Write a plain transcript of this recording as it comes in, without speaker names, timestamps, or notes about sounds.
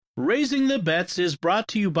Raising the Bets is brought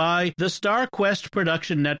to you by the Star Quest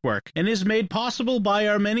Production Network and is made possible by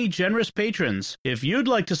our many generous patrons. If you'd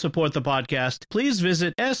like to support the podcast, please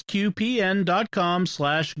visit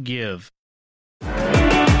sqpn.com/give.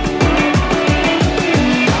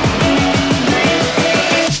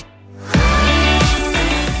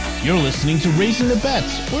 You're listening to Raising the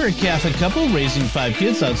Bets. We're a Catholic couple raising 5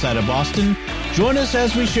 kids outside of Boston. Join us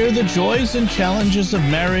as we share the joys and challenges of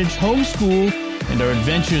marriage, homeschool, and our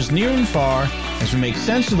adventures near and far as we make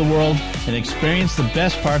sense of the world and experience the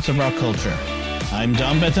best parts of our culture. I'm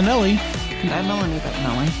Don Bettinelli. And I'm Melanie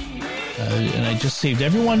Bettinelli. And I just saved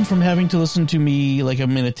everyone from having to listen to me like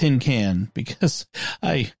I'm in a tin can because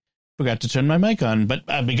I forgot to turn my mic on. But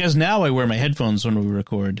because now I wear my headphones when we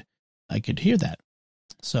record, I could hear that.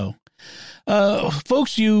 So,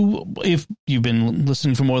 folks, if you've been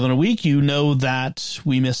listening for more than a week, you know that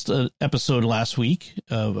we missed an episode last week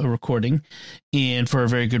of a recording, and for a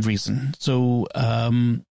very good reason. So,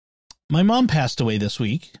 my mom passed away this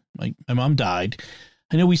week. My mom died.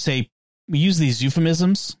 I know we use these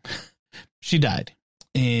euphemisms. She died.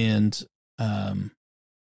 And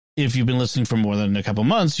if you've been listening for more than a couple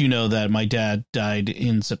months, you know that my dad died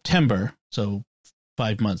in September. So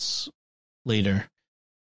 5 months later.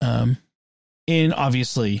 And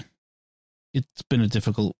obviously it's been a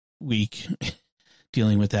difficult week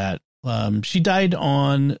dealing with that. She died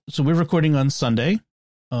so we're recording on Sunday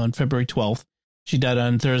on February 12th. She died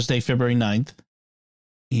on Thursday, February 9th.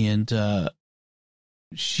 And,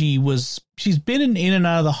 she's been in and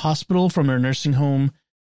out of the hospital from her nursing home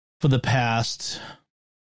for the past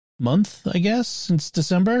month, I guess, since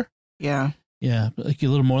December. Yeah. Yeah. Like a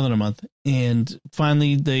little more than a month. And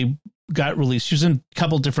finally they got released. She was in a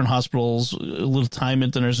couple different hospitals, a little time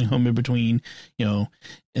at the nursing home in between, and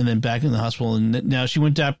then back in the hospital. And now she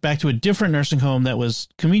went back to a different nursing home that was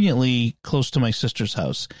conveniently close to my sister's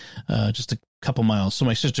house, just a couple miles. So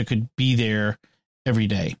my sister could be there every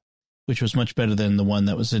day, which was much better than the one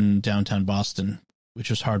that was in downtown Boston, which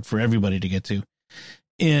was hard for everybody to get to.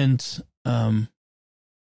 And,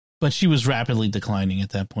 but she was rapidly declining at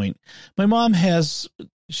that point. My mom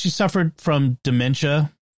she suffered from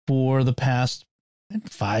dementia for the past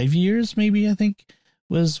 5 years, maybe, I think,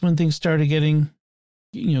 was when things started getting,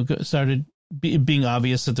 being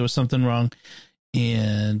obvious that there was something wrong.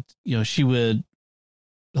 And, she would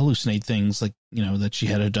hallucinate things like, that she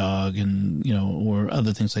had a dog and, or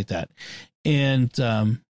other things like that. And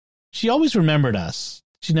she always remembered us.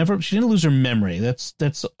 She didn't lose her memory. That's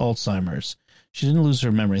Alzheimer's. She didn't lose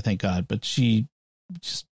her memory, thank God. But she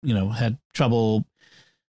just, had trouble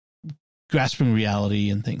grasping reality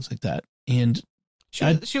and things like that. And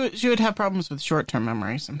she would have problems with short-term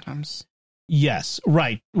memory sometimes. Yes,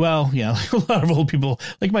 right. Well, yeah, a lot of old people,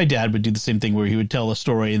 like my dad, would do the same thing where he would tell a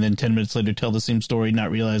story and then 10 minutes later tell the same story, not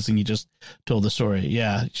realizing he just told the story.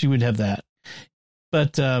 Yeah, she would have that.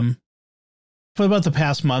 But for about the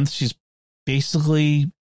past month, she's basically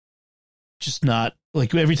just not,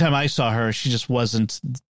 like, every time I saw her, she just wasn't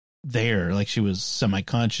there. Like, she was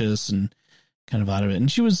semi-conscious and kind of out of it. And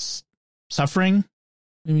she was suffering.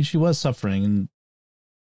 I mean, she was suffering. And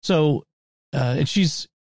so, and she's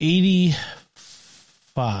 85.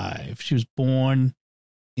 She was born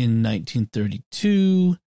in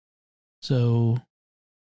 1932. So,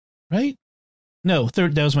 right? No,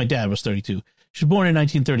 that was my dad, was 32. She was born in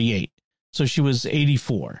 1938. So she was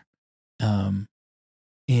 84.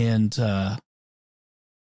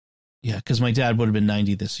 Yeah, because my dad would have been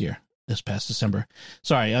 90 this past December.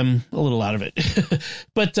 Sorry, I'm a little out of it.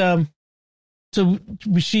 But, so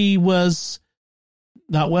she was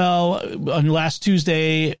not well. On last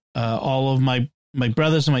Tuesday, all of my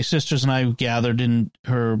brothers and my sisters and I gathered in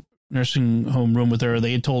her nursing home room with her.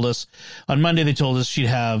 They had told us on Monday, they told us she'd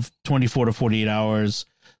have 24 to 48 hours.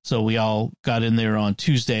 So we all got in there on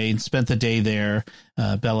Tuesday and spent the day there.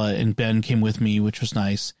 Bella and Ben came with me, which was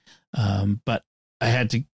nice. But I had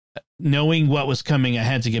to, knowing what was coming, I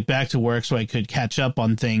had to get back to work so I could catch up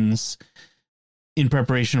on things in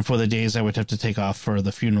preparation for the days I would have to take off for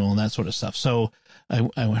the funeral and that sort of stuff. So I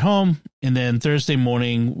went home, and then Thursday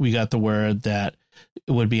morning we got the word that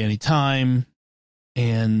it would be any time.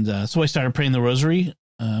 And so I started praying the rosary.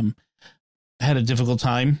 I had a difficult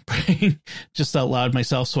time praying just out loud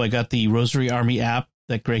myself. So I got the Rosary Army app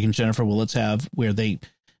that Greg and Jennifer Willits have, where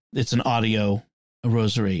it's an audio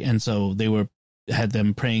rosary. And so had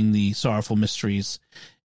them praying the sorrowful mysteries,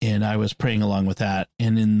 and I was praying along with that.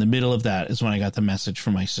 And in the middle of that is when I got the message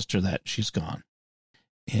from my sister that she's gone.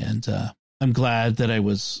 And I'm glad that I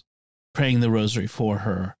was praying the rosary for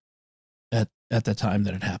her at the time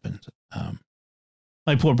that it happened.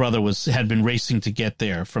 My poor brother had been racing to get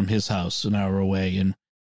there from his house an hour away, and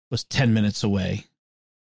was 10 minutes away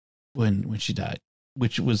when she died,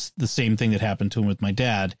 which was the same thing that happened to him with my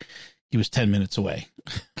dad. He was 10 minutes away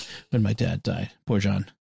when my dad died. Poor John.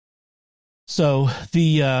 So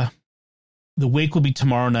the wake will be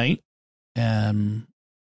tomorrow night,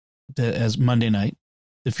 as Monday night.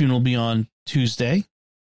 The funeral will be on Tuesday,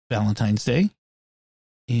 Valentine's Day,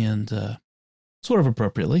 and sort of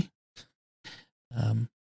appropriately,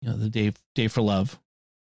 the day for love,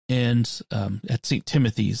 and at St.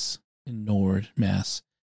 Timothy's in Norwood, Mass.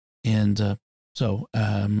 And so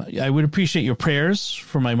I would appreciate your prayers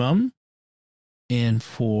for my mom and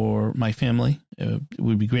for my family. It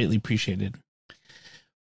would be greatly appreciated.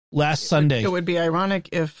 Last Sunday. It would be ironic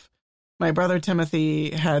if my brother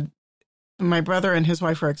Timothy my brother and his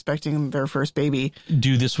wife are expecting their first baby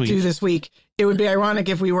due this week. It would be ironic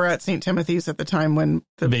if we were at St. Timothy's at the time when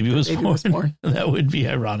the baby was born. That would be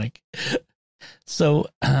ironic. So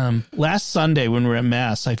last Sunday when we were at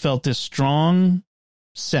Mass, I felt this strong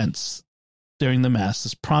sense during the Mass,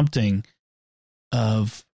 this prompting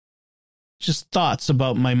of just thoughts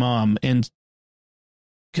about my mom and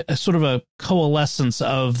sort of a coalescence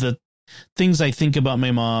of the things I think about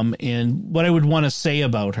my mom and what I would want to say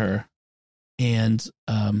about her. And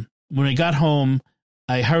when I got home,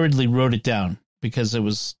 I hurriedly wrote it down because it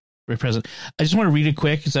was very present. I just want to read it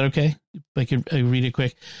quick. Is that okay? If I could read it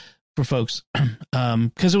quick for folks.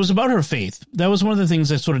 Because it was about her faith. That was one of the things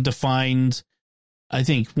that sort of defined, I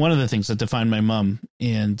think, one of the things that defined my mom.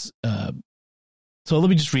 And so let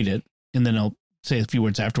me just read it, and then I'll say a few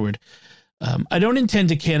words afterward. I don't intend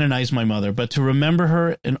to canonize my mother, but to remember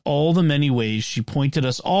her in all the many ways she pointed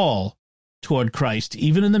us all toward Christ,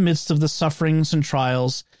 even in the midst of the sufferings and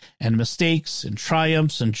trials and mistakes and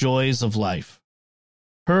triumphs and joys of life.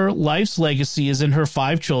 Her life's legacy is in her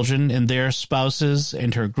 5 children and their spouses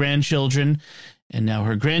and her grandchildren, and now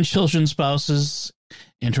her grandchildren's spouses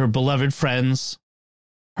and her beloved friends.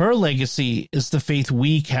 Her legacy is the faith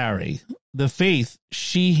we carry, the faith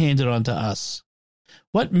she handed on to us.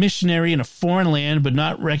 What missionary in a foreign land would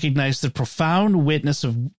not recognize the profound witness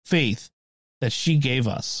of faith that she gave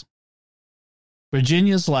us?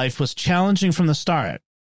 Virginia's life was challenging from the start.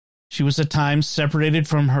 She was at times separated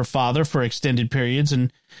from her father for extended periods,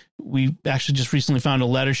 and we actually just recently found a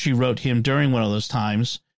letter she wrote him during one of those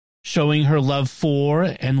times, showing her love for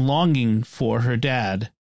and longing for her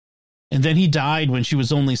dad. And then he died when she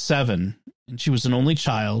was only 7, and she was an only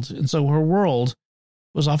child, and so her world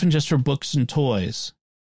was often just her books and toys.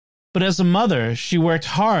 But as a mother, she worked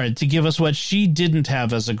hard to give us what she didn't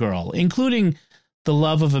have as a girl, including the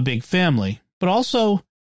love of a big family, but also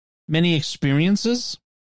many experiences.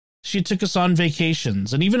 She took us on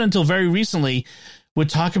vacations, and even until very recently would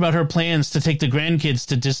talk about her plans to take the grandkids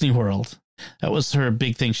to Disney World. That was her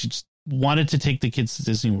big thing. She just wanted to take the kids to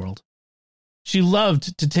Disney World. She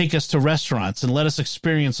loved to take us to restaurants and let us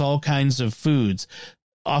experience all kinds of foods,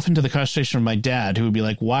 often to the frustration of my dad, who would be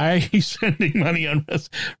like, why are you spending money on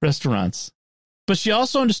restaurants? But she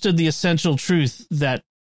also understood the essential truth that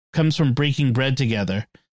comes from breaking bread together,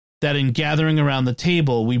 that in gathering around the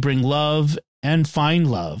table, we bring love and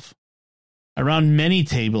find love. Around many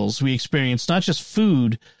tables, we experience not just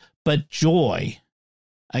food, but joy.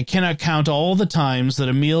 I cannot count all the times that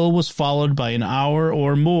a meal was followed by an hour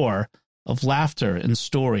or more of laughter and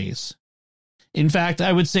stories. In fact,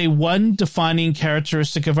 I would say one defining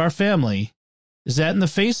characteristic of our family is that in the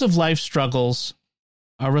face of life struggles,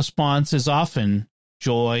 our response is often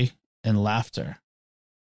joy and laughter.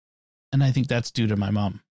 And I think that's due to my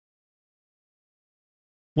mom.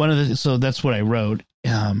 So that's what I wrote.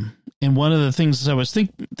 And one of the things I was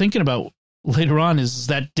thinking about later on is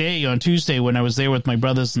that day on Tuesday when I was there with my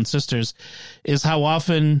brothers and sisters, is how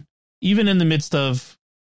often, even in the midst of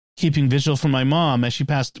keeping vigil for my mom as she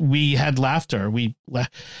passed, we had laughter. We were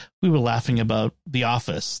laughing about The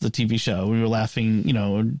Office, the TV show. We were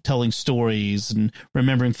laughing, telling stories and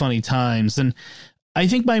remembering funny times. And I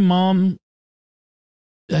think my mom,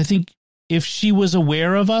 if she was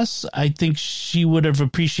aware of us, I think she would have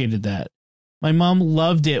appreciated that. My mom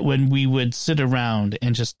loved it when we would sit around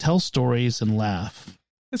and just tell stories and laugh.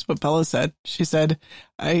 That's what Bella said. She said,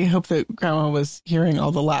 I hope that Grandma was hearing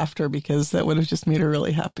all the laughter because that would have just made her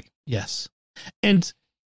really happy. Yes. And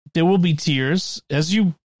there will be tears. As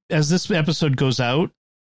this episode goes out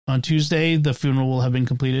on Tuesday, the funeral will have been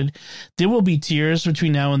completed. There will be tears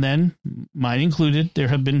between now and then, mine included.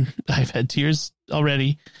 I've had tears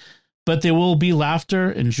already. But there will be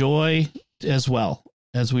laughter and joy as well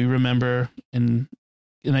as we remember. And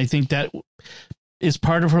I think that is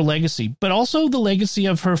part of her legacy, but also the legacy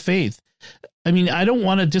of her faith. I mean, I don't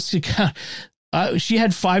want to discount. She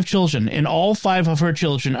had 5 children, and all 5 of her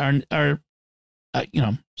children are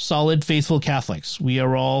solid, faithful Catholics. We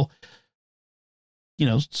are all,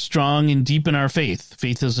 strong and deep in our faith.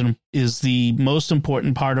 Faith is the most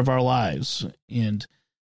important part of our lives. And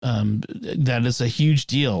that is a huge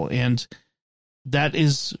deal. And that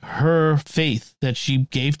is her faith that she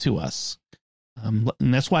gave to us. And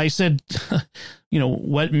that's why I said,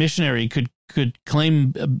 what missionary could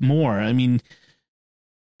claim more? I mean,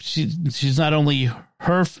 she's not only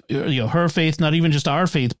her faith, not even just our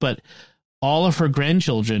faith, but all of her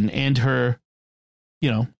grandchildren and her,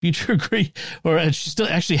 future great, or she still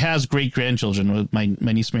actually has great grandchildren. My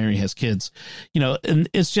niece Mary has kids, and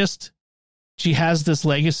it's just, she has this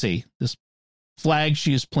legacy, this flag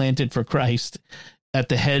she has planted for Christ at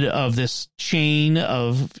the head of this chain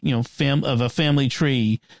of, of a family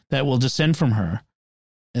tree that will descend from her,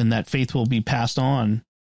 and that faith will be passed on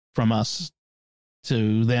from us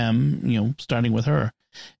to them, starting with her.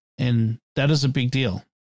 And that is a big deal.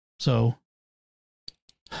 So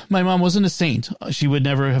my mom wasn't a saint. She would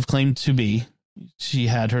never have claimed to be. She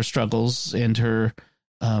had her struggles and her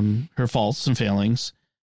faults and failings,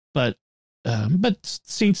 but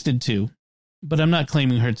saints did too. But I'm not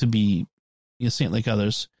claiming her to be a saint like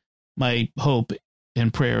others. My hope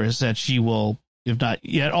and prayer is that she will, if not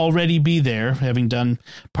yet already be there, having done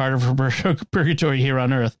part of her purgatory here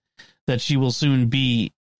on earth, that she will soon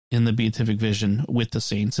be in the beatific vision with the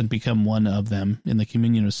saints and become one of them in the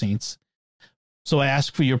communion of saints. So I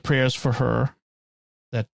ask for your prayers for her,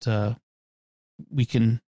 that we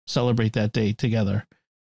can celebrate that day together,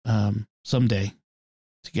 someday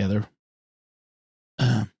together.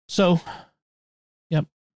 So, yep,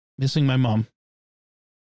 missing my mom.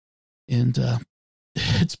 And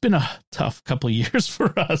it's been a tough couple of years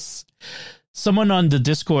for us. Someone on the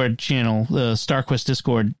Discord channel, the StarQuest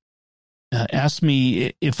Discord, asked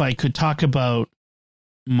me if I could talk about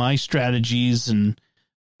my strategies and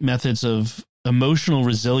methods of emotional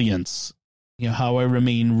resilience, how I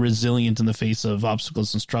remain resilient in the face of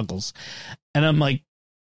obstacles and struggles. And I'm like,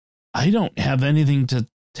 I don't have anything to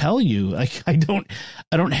tell you. I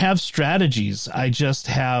don't have strategies. I just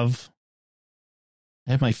have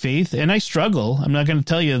my faith, and I struggle. I'm not going to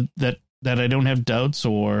tell you that I don't have doubts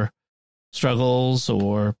or struggles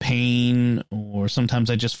or pain, or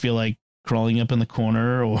sometimes I just feel like crawling up in the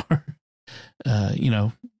corner or,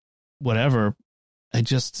 whatever.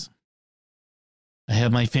 I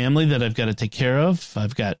have my family that I've got to take care of.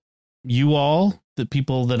 I've got you all, the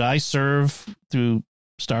people that I serve through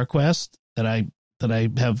StarQuest, that I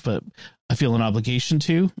have, I feel an obligation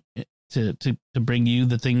to bring you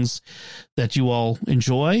the things that you all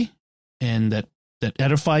enjoy and that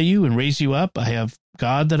edify you and raise you up. I have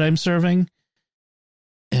God that I'm serving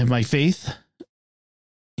and my faith.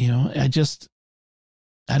 I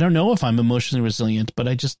don't know if I'm emotionally resilient, but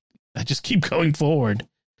I just keep going forward.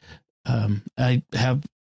 I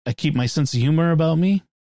keep my sense of humor about me.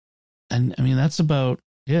 And I mean, that's about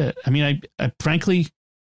it. I mean, I frankly,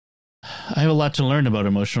 I have a lot to learn about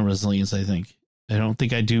emotional resilience. I think. I don't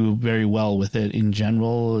think I do very well with it in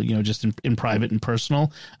general, just in private and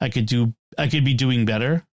personal. I could be doing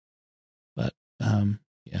better, but,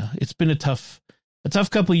 yeah, it's been a tough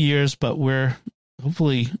couple of years, but we're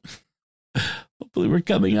hopefully we're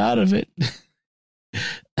coming out of it.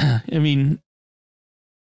 I mean,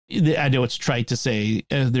 I know it's trite to say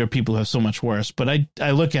there are people who have so much worse, but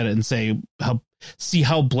I look at it and see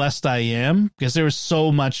how blessed I am, because there is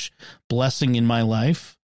so much blessing in my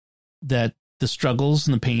life that the struggles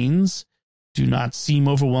and the pains do not seem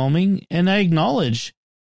overwhelming. And I acknowledge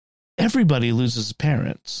everybody loses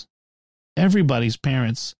parents. Everybody's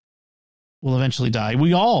parents will eventually die.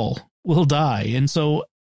 We all will die. And so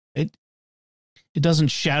it doesn't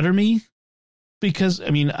shatter me, because, I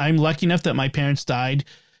mean, I'm lucky enough that my parents died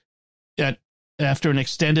after an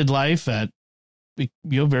extended life at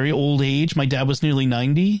very old age. My dad was nearly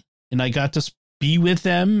 90, and I got to be with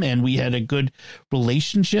them, and we had a good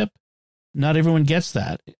relationship. Not everyone gets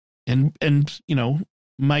that. And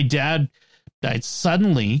my dad died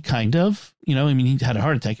suddenly, kind of, I mean, he had a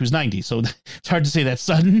heart attack. He was 90. So it's hard to say that's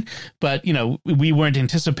sudden, but, we weren't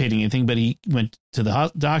anticipating anything, but he went to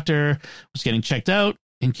the doctor, was getting checked out,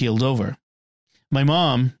 and keeled over. My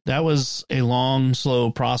mom, that was a long,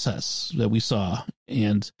 slow process that we saw,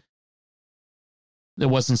 and it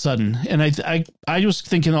wasn't sudden. And I was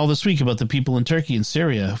thinking all this week about the people in Turkey and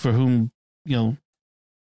Syria for whom,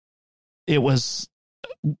 it was,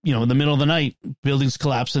 in the middle of the night, buildings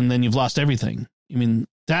collapse, and then you've lost everything. I mean,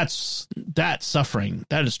 that's suffering.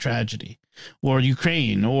 That is tragedy. Or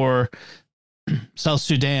Ukraine, or South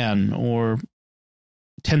Sudan, or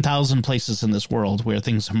 10,000 places in this world where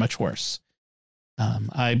things are much worse.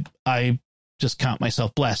 I just count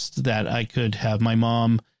myself blessed that I could have my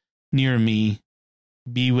mom near me,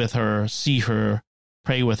 be with her, see her,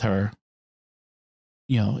 pray with her.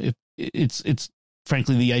 It's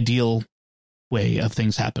frankly the ideal way of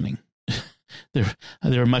things happening. There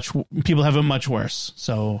are people have it much worse.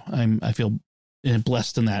 So I feel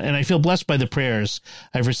blessed in that. And I feel blessed by the prayers.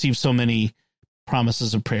 I've received so many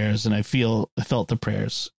promises of prayers, and I felt the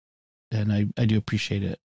prayers, and I do appreciate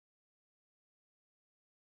it.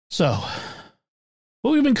 So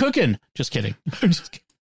what we've been cooking? Just kidding. I'm just kidding.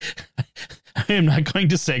 I am not going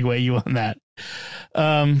to segue you on that.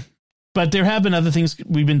 But there have been other things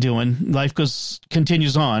we've been doing. Life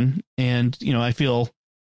continues on. And, I feel,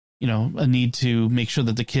 a need to make sure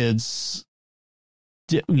that the kids,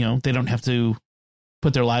 they don't have to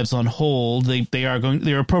put their lives on hold.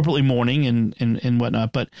 They're appropriately mourning and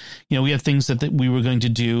whatnot. But, we have things that we were going to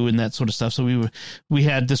do and that sort of stuff. So we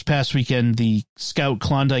had this past weekend, the Scout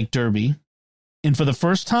Klondike Derby. And for the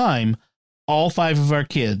first time, all 5 of our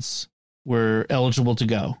kids were eligible to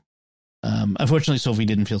go. Unfortunately, Sophie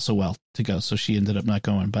didn't feel so well to go, so she ended up not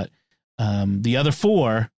going. But the other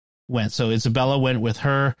 4 went. So Isabella went with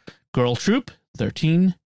her girl troop,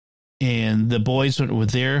 13, and the boys went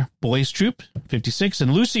with their boys troop, 56.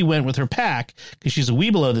 And Lucy went with her pack because she's a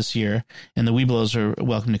Webelow this year, and the Webelows are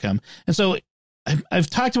welcome to come. And so I've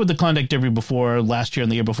talked about the Klondike Derby before, last year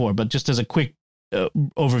and the year before, but just as a quick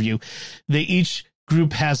overview, each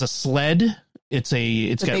group has a sled. It's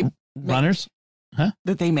got runners. Huh?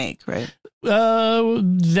 That they make, right?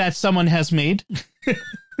 That someone has made.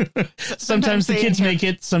 Sometimes the kids make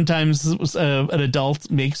it. Sometimes an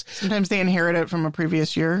adult makes. Sometimes they inherit it from a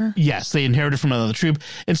previous year. Yes, they inherit it from another troop.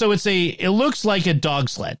 And so it looks like a dog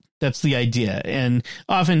sled. That's the idea. And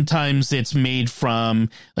oftentimes it's made from,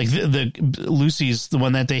 like, the Lucy's, the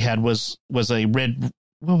one that they had was a red,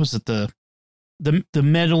 what was it? The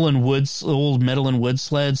Metal and Woods, old Metal and Wood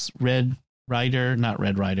sleds, Red Rider, not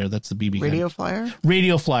Red Rider. That's the BB gun.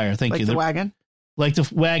 Radio Flyer. Thank you. The wagon. Like the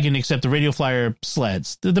wagon, except the Radio Flyer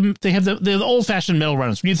sleds. They have the old fashioned metal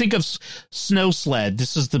runners. When you think of snow sled,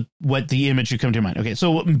 this is the image you come to your mind. Okay,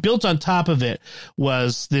 so built on top of it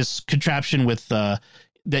was this contraption with that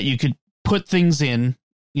you could put things in,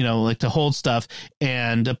 like to hold stuff,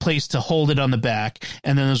 and a place to hold it on the back,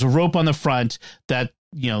 and then there's a rope on the front that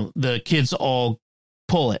the kids all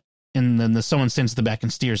pull it. And then someone stands at the back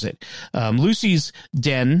and steers it. Lucy's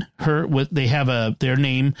den, they have their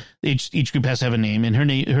name. Each group has to have a name, and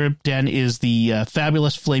her den is the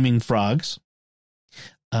Fabulous Flaming Frogs.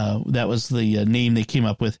 That was the name they came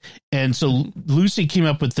up with. And so Lucy came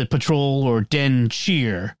up with the patrol or den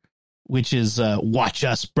cheer, which is "Watch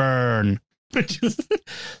Us Burn," which is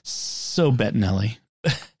so Bettinelli.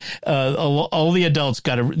 All the adults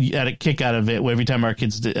got a kick out of it every time our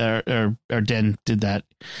kids our den did that.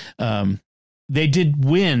 They did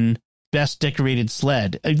win best decorated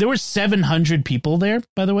sled. There were 700 people there,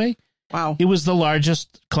 by the way. Wow. It was the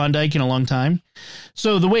largest Klondike in a long time.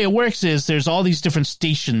 So the way it works is there's all these different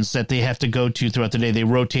stations that they have to go to throughout the day. They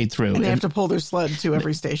rotate through. And they have to pull their sled to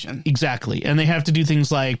every station. Exactly. And they have to do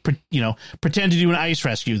things like, pretend to do an ice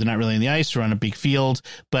rescue. They're not really in the ice. They're on a big field,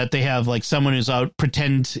 but they have like someone who's out,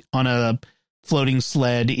 pretend on a floating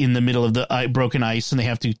sled in the middle of the broken ice, and they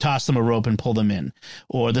have to toss them a rope and pull them in.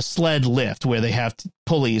 Or the sled lift, where they have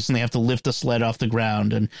pulleys and they have to lift the sled off the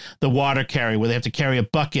ground. And the water carry, where they have to carry a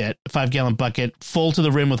 5-gallon bucket full to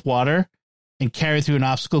the rim with water and carry through an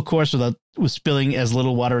obstacle course with spilling as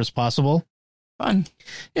little water as possible. Fun.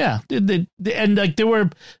 Yeah. And like there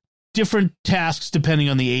were different tasks depending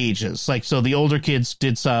on the ages. Like, so the older kids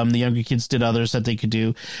did some, the younger kids did others that they could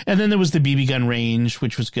do. And then there was the BB gun range,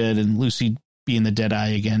 which was good. And Lucy being the dead eye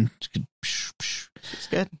again. It's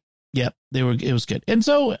good. Yep. It was good. And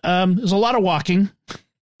so, there's a lot of walking.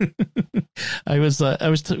 we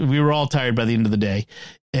were all tired by the end of the day.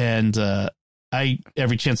 And,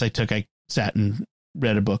 every chance I took, I sat and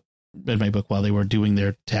read my book while they were doing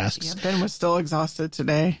their tasks. Yeah, Ben was still exhausted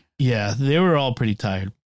today. Yeah, they were all pretty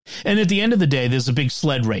tired. And at the end of the day, there's a big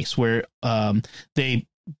sled race where they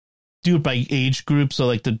do it by age group. So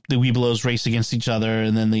like the Webelows race against each other,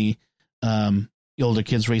 and then the older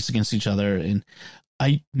kids race against each other. And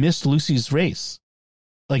I missed Lucy's race.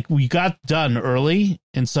 Like, we got done early,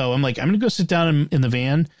 and so I'm like, I'm going to go sit down in the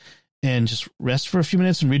van and just rest for a few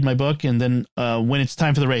minutes and read my book. And then when it's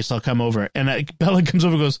time for the race, I'll come over. And Bella comes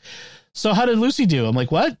over and goes, "So how did Lucy do?" I'm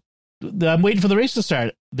like, "What? I'm waiting for the race to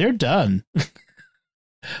start." "They're done."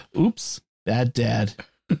 Oops, bad dad.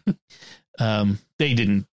 They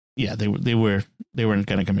didn't. Yeah, they weren't going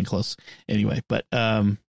to come in close anyway. But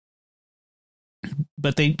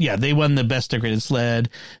but they won the best decorated sled.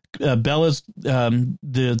 Bella's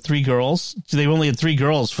the three girls. So they only had three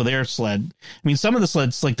girls for their sled. I mean, some of the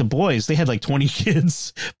sleds, like the boys, they had like 20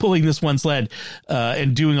 kids pulling this one sled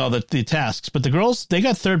and doing all the tasks. But the girls, they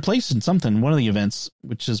got third place in one of the events,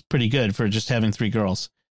 which is pretty good for just having three girls.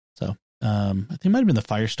 So I think it might have been the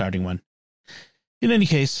fire starting one. In any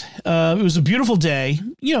case, it was a beautiful day.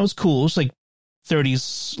 You know, it was cool. It was like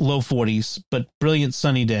 30s, low 40s, but brilliant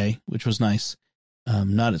sunny day, which was nice.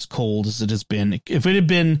 Not as cold as it has been. If it had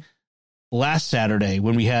been last Saturday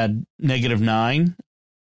when we had -9,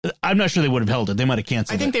 I'm not sure they would have held it. They might have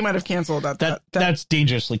canceled it. I think they might have canceled that. That's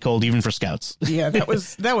dangerously cold, even for scouts. Yeah, that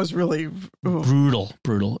was really brutal.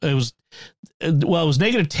 It was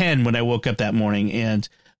 -10 when I woke up that morning, and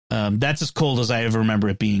that's as cold as I ever remember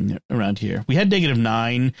it being around here. We had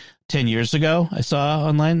 -9 10 years ago. I saw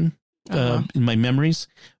online. In my memories,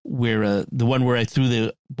 where the one where I threw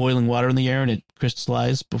the boiling water in the air and it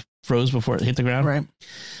crystallized, froze before it hit the ground. Right.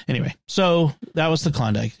 Anyway, so that was the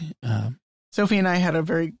Klondike. Sophie and I had a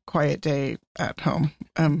very quiet day at home.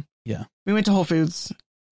 Yeah. We went to Whole Foods.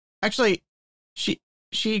 Actually, she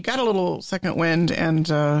got a little second wind,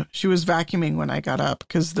 and she was vacuuming when I got up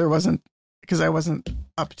because I wasn't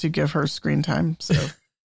up to give her screen time. So.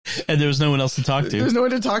 And there was no one else to talk to. There was no one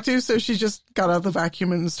to talk to, so she just got out the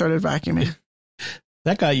vacuum and started vacuuming.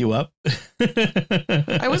 That got you up.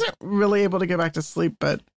 I wasn't really able to get back to sleep,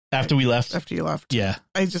 but after you left, yeah,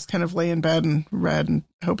 I just kind of lay in bed and read and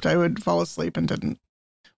hoped I would fall asleep and didn't.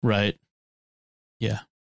 Right. Yeah,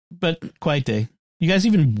 but quiet day. You guys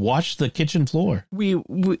even washed the kitchen floor.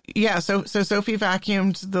 Yeah. So Sophie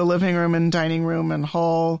vacuumed the living room and dining room and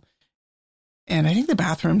hall, and I think the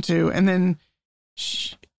bathroom too. And then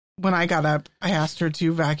when I got up, I asked her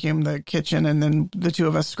to vacuum the kitchen, and then the two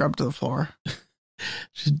of us scrubbed the floor.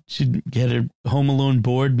 Should get her Home Alone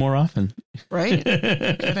board more often. Right?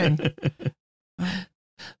 Kidding.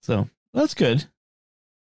 So that's good.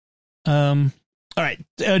 All right.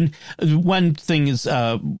 And one thing is,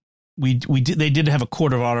 they did have a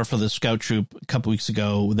court of honor for the scout troop a couple weeks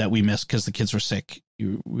ago that we missed because the kids were sick.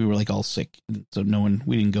 We were like all sick, so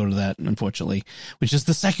we didn't go to that, unfortunately, which is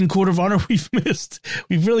the second court of honor we've missed.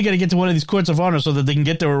 We've really got to get to one of these courts of honor so that they can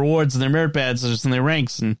get their rewards and their merit badges and their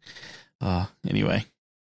ranks. And anyway,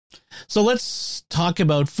 so let's talk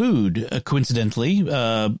about food. Coincidentally,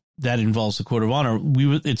 that involves a court of honor.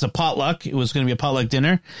 It's a potluck. It was going to be a potluck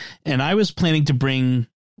dinner, and I was planning to bring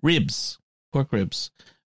pork ribs.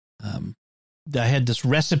 I had this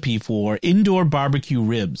recipe for indoor barbecue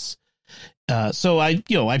ribs. So I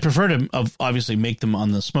prefer to obviously make them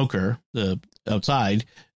on the smoker, the outside,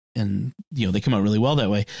 and they come out really well that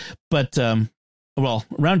way. But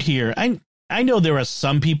around here, I know there are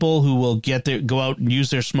some people who will go out and use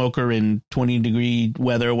their smoker in 20-degree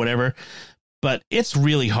weather or whatever, but it's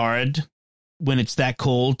really hard when it's that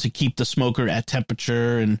cold to keep the smoker at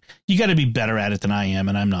temperature, and you got to be better at it than I am,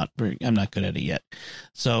 and I'm not good at it yet.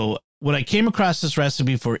 So when I came across this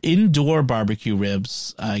recipe for indoor barbecue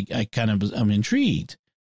ribs, I'm intrigued.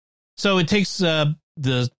 So it takes the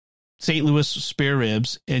St. Louis spare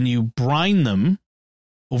ribs, and you brine them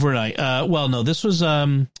overnight. This was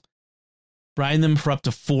brine them for up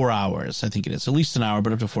to 4 hours. I think it is at least an hour,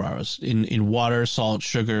 but up to 4 hours in water, salt,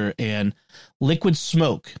 sugar, and liquid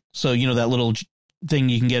smoke. So that little thing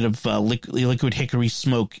you can get of liquid hickory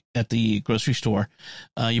smoke at the grocery store.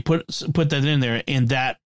 You put that in there, and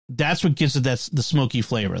that's what gives it the smoky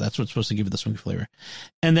flavor. That's what's supposed to give it the smoky flavor.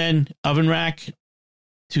 And then oven rack,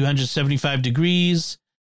 275 degrees.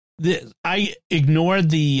 I ignored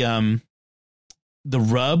the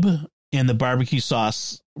rub and the barbecue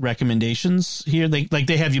sauce recommendations here.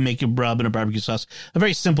 They have you make a rub and a barbecue sauce, a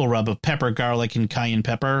very simple rub of pepper, garlic, and cayenne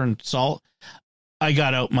pepper and salt. I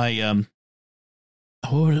got out my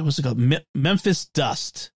what was it called? Memphis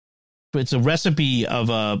Dust. It's a recipe of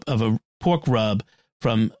a pork rub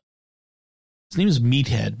from, his name is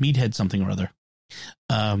Meathead something or other.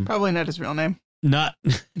 Probably not his real name. Not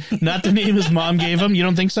the name his mom gave him. You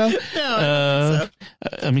don't think so? No. I don't think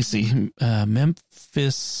so. Let me see.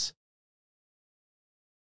 Memphis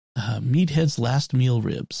Meathead's Last Meal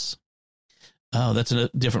Ribs. Oh, that's a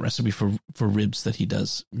different recipe for ribs that he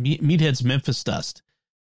does. Meathead's Memphis Dust.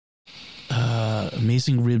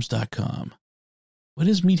 AmazingRibs.com. What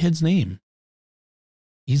is Meathead's name?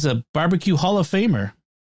 He's a barbecue Hall of Famer.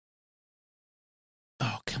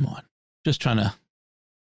 Oh, come on. Just trying to.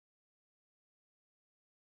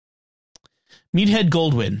 Meathead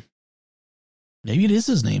Goldwyn. Maybe it is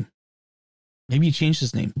his name. Maybe he changed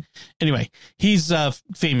his name. Anyway, he's a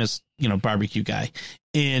famous, barbecue guy.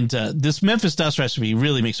 And this Memphis Dust recipe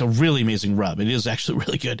really makes a really amazing rub. It is actually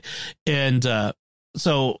really good. And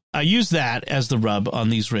so I use that as the rub on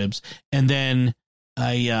these ribs. And then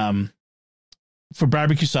for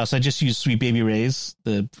barbecue sauce, I just use Sweet Baby Ray's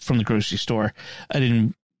from the grocery store. I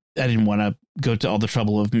didn't want to go to all the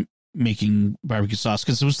trouble of making barbecue sauce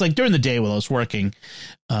because it was like during the day while I was working.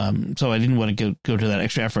 So I didn't want to go to that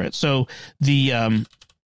extra effort. So the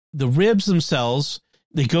ribs themselves,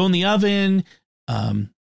 they go in the oven.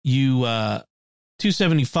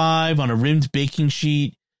 275 on a rimmed baking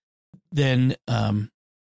sheet. Then, and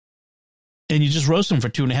you just roast them for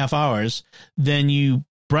 2.5 hours. Then you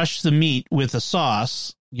brush the meat with a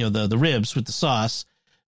sauce, the ribs with the sauce,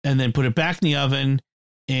 and then put it back in the oven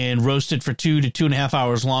and roast it for 2 to 2.5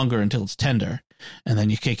 hours longer until it's tender. And then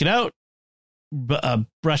you take it out,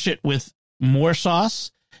 brush it with more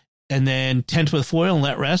sauce, and then tent with foil and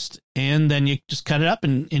let rest. And then you just cut it up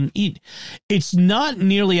and eat. It's not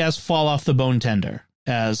nearly as fall off the bone tender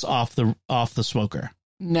as off the smoker.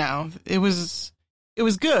 No, it was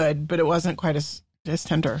good, but it wasn't quite as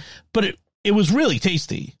tender. But it was really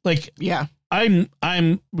tasty. Like, yeah.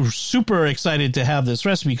 I'm super excited to have this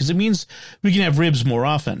recipe because it means we can have ribs more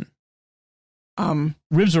often.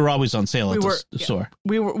 Ribs are always on sale at the store.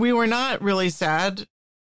 We were not really sad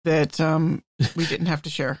that we didn't have to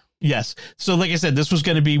share. Yes. So like I said, this was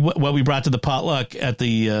going to be what we brought to the potluck at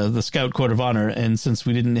the Scout Court of Honor. And since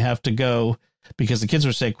we didn't have to go because the kids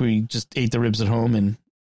were sick, we just ate the ribs at home and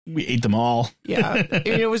we ate them all. Yeah.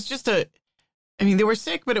 It was just they were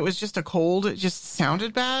sick, but it was just a cold. It just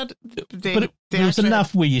sounded bad. There was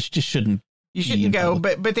enough where you just shouldn't. You shouldn't go,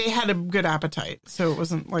 but they had a good appetite, so it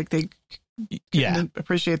wasn't like they couldn't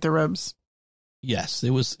appreciate the ribs. Yes, it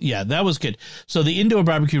was. Yeah, that was good. So the indoor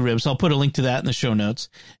barbecue ribs, I'll put a link to that in the show notes.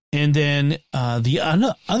 And then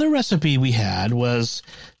the other recipe we had was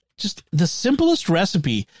just the simplest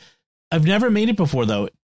recipe. I've never made it before, though.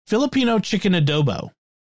 Filipino chicken adobo,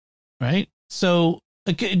 right? So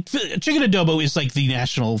chicken adobo is like the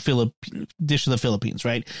national dish of the Philippines,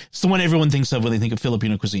 right? It's the one everyone thinks of when they think of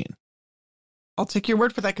Filipino cuisine. I'll take your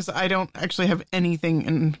word for that because I don't actually have anything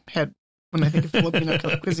in head when I think of Filipino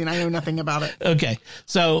cuisine. I know nothing about it. Okay.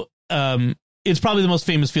 So it's probably the most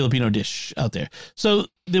famous Filipino dish out there. So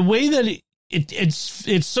the way that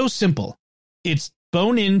it's so simple. It's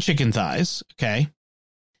bone-in chicken thighs, okay?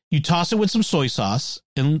 You toss it with some soy sauce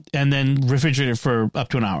and then refrigerate it for up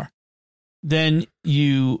to an hour. Then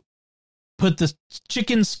you put the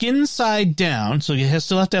chicken skin side down, so you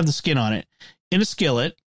still have to have the skin on it, in a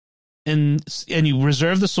skillet, and you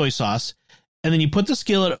reserve the soy sauce, and then you put the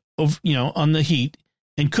skillet over, on the heat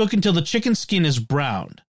and cook until the chicken skin is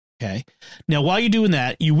browned. Okay. Now, while you're doing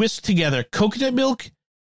that, you whisk together coconut milk,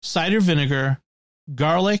 cider vinegar,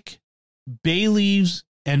 garlic, bay leaves,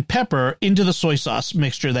 and pepper into the soy sauce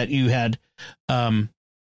mixture that you had, been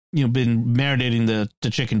marinating the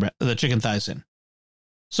chicken thighs in.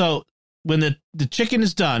 So when the chicken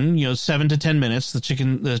is done, 7 to 10 minutes, the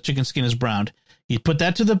chicken skin is browned. You put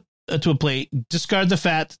that to a plate, discard the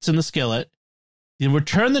fat that's in the skillet, then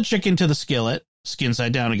return the chicken to the skillet, skin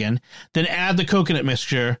side down again, then add the coconut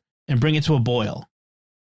mixture and bring it to a boil.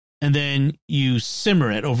 And then you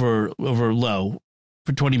simmer it over low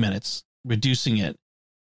for 20 minutes, reducing it.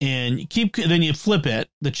 And then you flip it,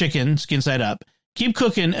 the chicken skin side up, keep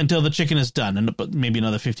cooking until the chicken is done, and maybe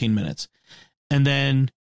another 15 minutes. And then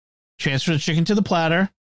transfer the chicken to the platter,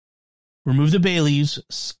 remove the bay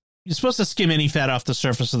leaves. You're supposed to skim any fat off the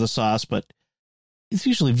surface of the sauce, but it's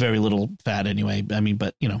usually very little fat anyway.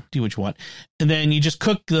 But do what you want. And then you just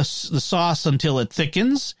cook the sauce until it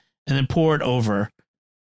thickens and then pour it over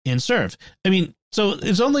and serve. So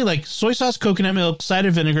it's only like soy sauce, coconut milk,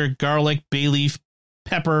 cider vinegar, garlic, bay leaf,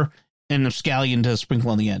 pepper, and a scallion to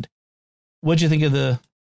sprinkle on the end. What'd you think of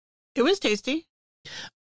It was tasty.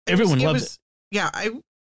 Everyone loved it. Yeah,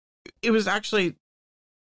 it was actually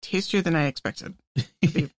tastier than I expected,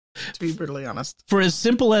 to be brutally honest. For as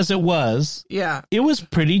simple as it was, yeah, it was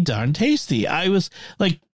pretty darn tasty. I was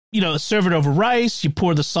like, serve it over rice. You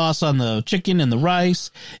pour the sauce on the chicken and the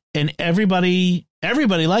rice, and everybody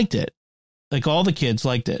liked it. Like all the kids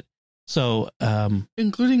liked it. So,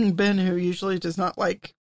 including Ben, who usually does not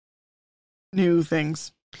like new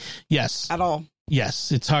things. Yes. At all.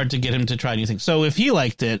 Yes. It's hard to get him to try new things. So if he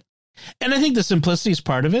liked it, and I think the simplicity is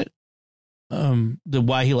part of it, the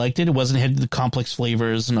why he liked it, it wasn't had the complex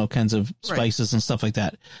flavors and all kinds of spices and stuff like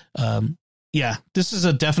that. Yeah, this is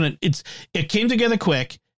a definite, it came together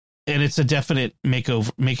quick, and it's a definite make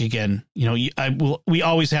again. We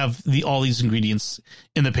always have all these ingredients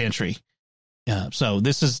in the pantry. So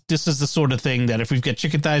this is the sort of thing that if we've got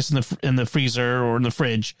chicken thighs in the freezer or in the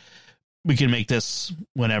fridge, we can make this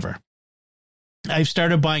whenever. I've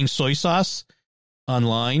started buying soy sauce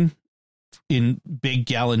online in big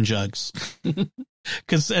gallon jugs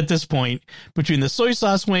because at this point, between the soy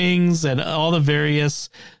sauce wings and all the various,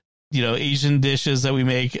 Asian dishes that we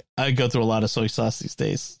make, I go through a lot of soy sauce these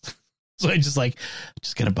days. So I just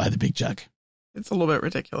got to buy the big jug. It's a little bit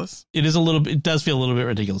ridiculous. It does feel a little bit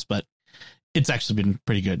ridiculous, but it's actually been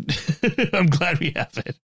pretty good. I'm glad we have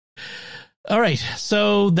it. All right.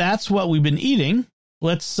 So that's what we've been eating.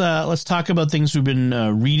 Let's talk about things we've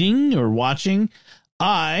been reading or watching.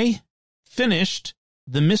 I finished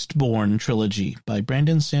the Mistborn trilogy by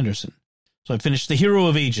Brandon Sanderson. So I finished The Hero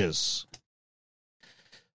of Ages.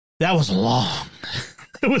 That was long.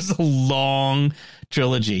 It was a long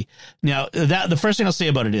trilogy. Now, the first thing I'll say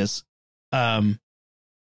about it is,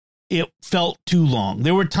 it felt too long.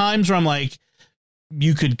 There were times where I'm like,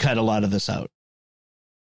 you could cut a lot of this out.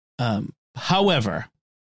 However,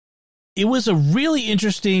 it was a really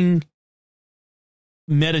interesting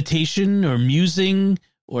meditation or musing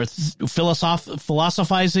or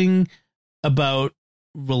philosophizing about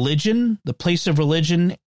religion, the place of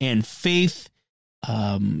religion and faith,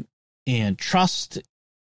 and trust.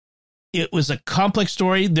 It was a complex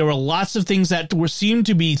story. There were lots of things that seemed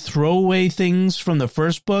to be throwaway things from the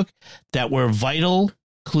first book that were vital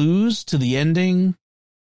clues to the ending.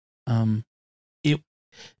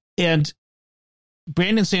 And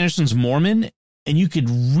Brandon Sanderson's Mormon, and you could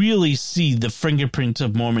really see the fingerprint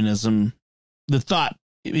of Mormonism, the thought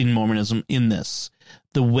in Mormonism in this,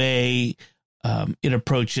 the way it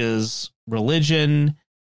approaches religion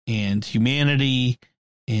and humanity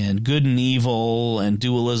and good and evil and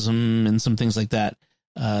dualism and some things like that.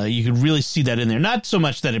 You could really see that in there. Not so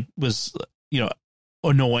much that it was,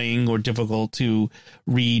 annoying or difficult to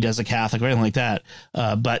read as a Catholic or anything like that.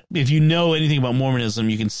 But if you know anything about Mormonism,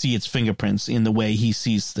 you can see its fingerprints in the way he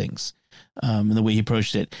sees things, and the way he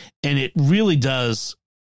approached it. And it really does.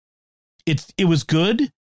 It was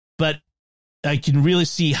good, but I can really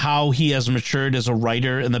see how he has matured as a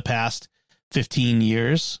writer in the past 15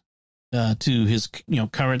 years to his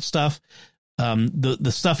current stuff.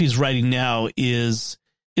 The stuff he's writing now is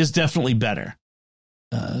definitely better.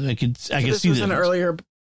 I can see this was an earlier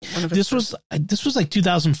one of his this was like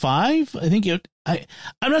 2005. I think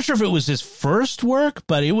I'm not sure if it was his first work,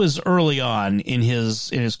 but it was early on in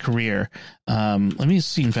his career. Let me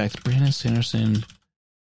see. In fact, Brandon Sanderson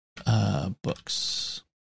books,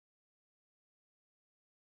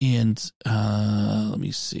 and let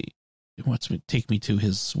me see. It wants to take me to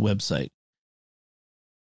his website.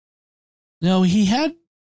 No, he had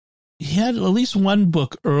at least one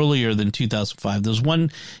book earlier than 2005. There's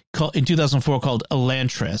one in 2004 called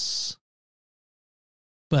Elantris.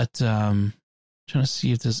 But trying to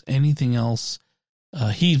see if there's anything else.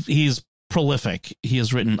 He's prolific. He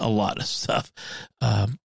has written a lot of stuff.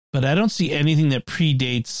 But I don't see anything that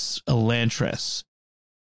predates Elantris.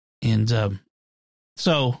 And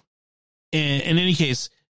so in any case,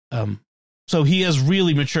 so he has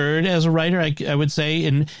really matured as a writer, I would say.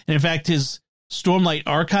 And in fact, his Stormlight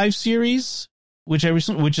Archive series, which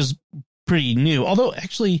is pretty new. Although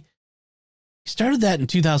actually he started that in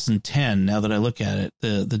 2010. Now that I look at it,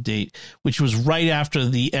 the date, which was right after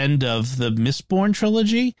the end of the Mistborn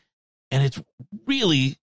trilogy, and it's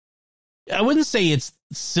really, I wouldn't say it's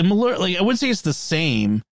similar. Like I wouldn't say it's the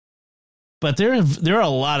same, but there are a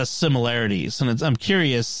lot of similarities, and I'm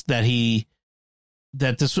curious that he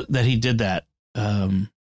did that.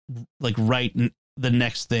 Like right the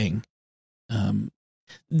next thing.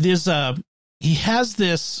 He has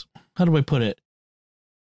this, how do I put it?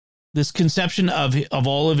 This conception of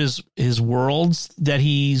all of his worlds that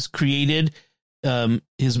he's created,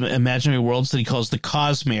 his imaginary worlds that he calls the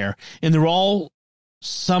Cosmere, and they're all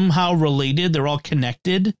somehow related. They're all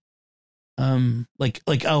connected, like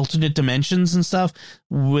alternate dimensions and stuff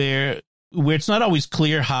where it's not always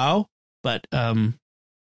clear how, but,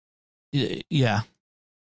 yeah.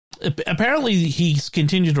 Apparently, he's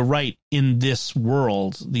continued to write in this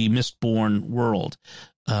world, the Mistborn world.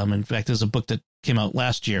 In fact, there's a book that came out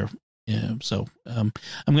last year. Yeah, so I'm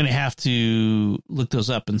going to have to look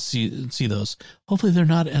those up and see those. Hopefully, they're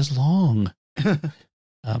not as long.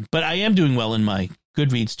 But I am doing well in my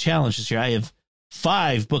Goodreads challenge this year. I have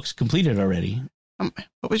 5 books completed already.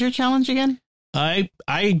 What was your challenge again? I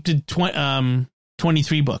did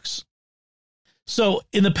 23 books. So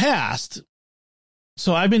in the past.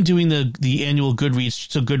 So I've been doing the annual Goodreads,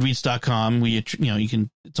 so Goodreads.com, where you can,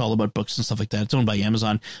 it's all about books and stuff like that. It's owned by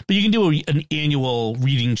Amazon, but you can do an annual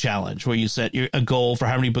reading challenge where you set a goal for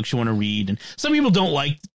how many books you want to read. And some people don't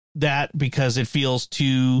like that because it feels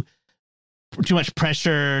too much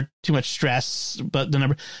pressure, too much stress.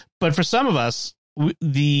 But for some of us,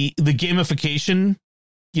 the gamification,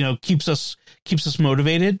 keeps us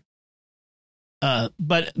motivated.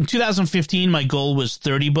 But in 2015, my goal was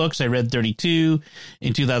 30 books. I read 32.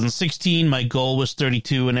 In 2016, my goal was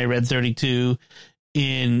 32 and I read 32.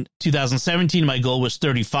 In 2017, my goal was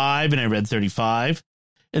 35 and I read 35.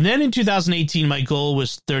 And then in 2018, my goal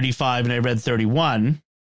was 35 and I read 31.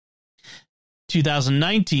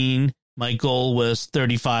 2019, my goal was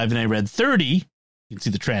 35 and I read 30. You can see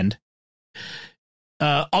the trend.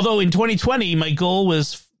 Although in 2020, my goal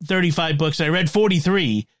was 35 books. I read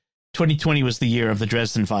 43. 2020 was the year of the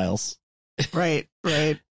Dresden Files. Right.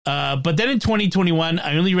 But then in 2021,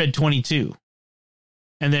 I only read 22.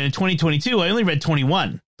 And then in 2022, I only read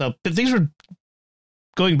 21. So things were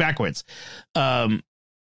going backwards.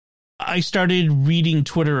 I started reading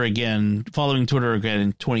Twitter again, following Twitter again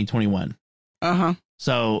in 2021. Uh-huh.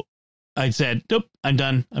 So I said, nope, I'm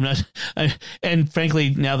done. I'm not. And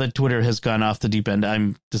frankly, now that Twitter has gone off the deep end,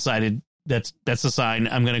 I'm decided that's a sign.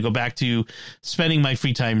 I'm going to go back to spending my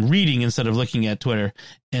free time reading instead of looking at Twitter.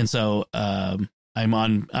 And so I'm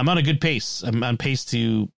on a good pace. I'm on pace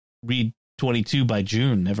to read 22 by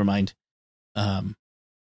June. Never mind, the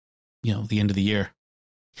end of the year.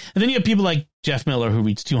 And then you have people like Jeff Miller who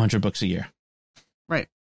reads 200 books a year. Right.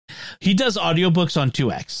 He does audiobooks on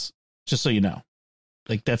 2X, just so you know.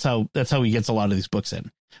 Like that's how he gets a lot of these books in.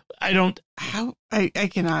 I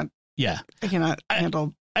cannot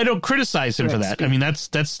handle. I don't criticize him for that. Speed. I mean, that's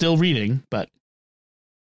still reading, but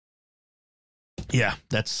yeah,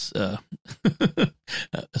 that's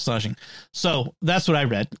astonishing. So that's what I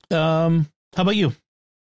read. How about you?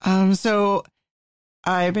 So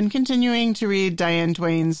I've been continuing to read Diane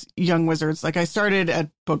Duane's Young Wizards. Like I started at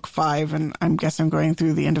book 5 and I'm going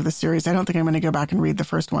through the end of the series. I don't think I'm going to go back and read the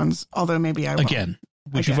first ones, although maybe I will. Again,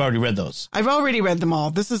 which you've already read those. I've already read them all.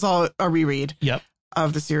 This is all a reread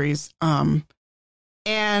of the series.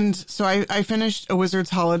 And so I finished A Wizard's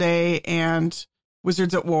Holiday and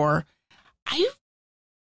Wizards at War. I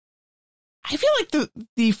feel like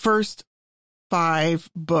the first 5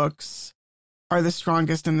 books are the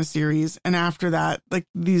strongest in the series. And after that, like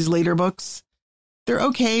these later books, they're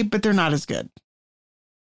okay, but they're not as good.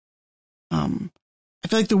 I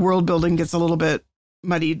feel like the world building gets a little bit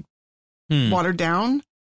muddied, watered down.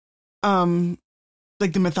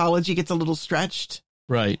 Like the mythology gets a little stretched.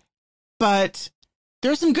 Right. But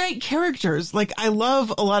there's some great characters. Like I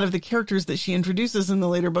love a lot of the characters that she introduces in the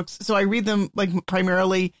later books. So I read them like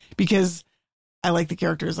primarily because I like the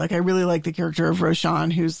characters. Like I really like the character of Roshan,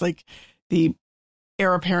 who's like the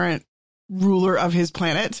heir apparent ruler of his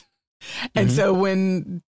planet. And so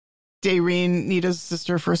when Dayreen, Nita's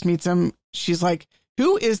sister, first meets him, she's like,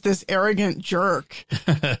 who is this arrogant jerk?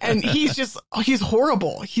 And he's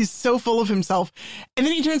horrible. He's so full of himself. And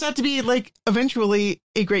then he turns out to be like eventually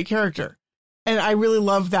a great character. And I really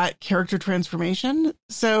love that character transformation.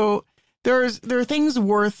 So there are things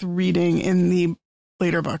worth reading in the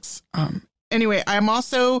later books. Anyway, I'm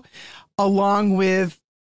also, along with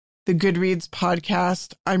the Goodreads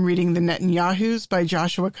podcast, I'm reading The Netanyahus by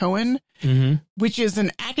Joshua Cohen, which is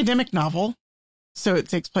an academic novel. So it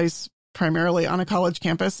takes place primarily on a college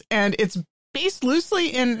campus, and it's based loosely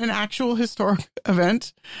in an actual historic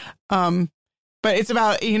event. But it's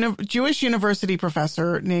about a Jewish university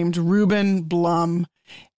professor named Reuben Blum,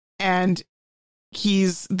 and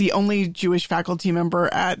he's the only Jewish faculty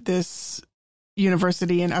member at this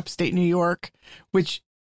university in upstate New York, which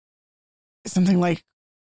is something like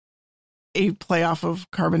a playoff of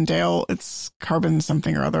Carbondale. It's Carbon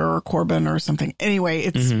something or other, or Corbin or something. Anyway,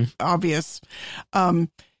 it's obvious.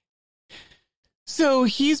 So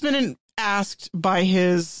he's been asked by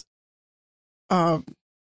his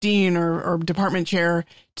dean or department chair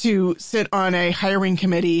to sit on a hiring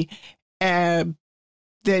committee that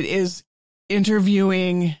is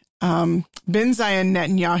interviewing Ben Zion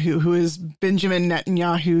Netanyahu, who is Benjamin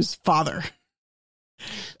Netanyahu's father.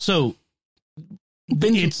 So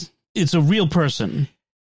it's a real person.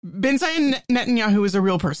 Ben Zion Netanyahu is a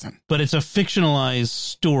real person. But it's a fictionalized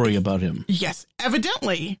story about him. Yes.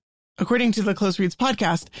 Evidently, according to the Close Reads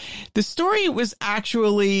podcast, the story was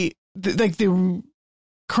actually the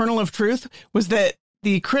kernel of truth was that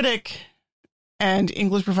the critic and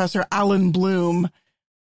English professor Alan Bloom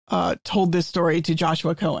told this story to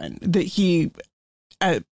Joshua Cohen, that he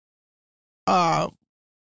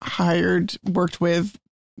worked with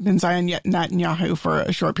Ben Zion Netanyahu for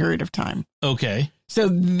a short period of time. Okay. So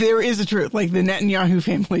there is a truth. Like the Netanyahu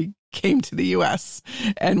family came to the U.S.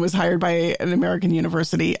 and was hired by an American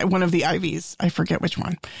university, one of the Ivies. I forget which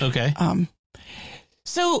one. Okay.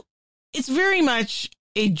 So it's very much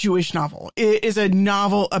a Jewish novel. It is a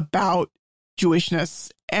novel about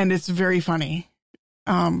Jewishness, and it's very funny.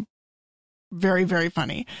 Very, very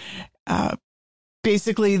funny.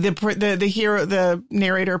 Basically, the hero, the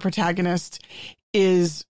narrator protagonist,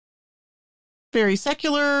 is very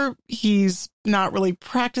secular. He's not really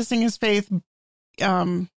practicing his faith.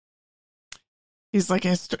 He's like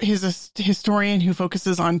he's a historian who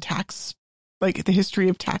focuses on tax, like the history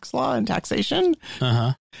of tax law and taxation.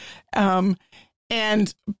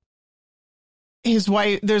 And his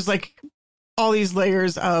wife, there's like all these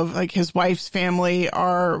layers of like his wife's family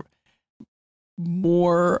are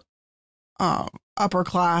more upper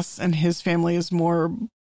class and his family is more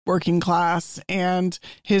working class, and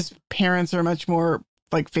his parents are much more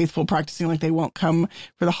like faithful, practicing, like they won't come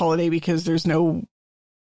for the holiday because there's no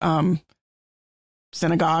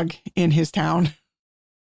synagogue in his town.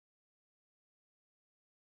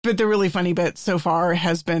 But the really funny bit so far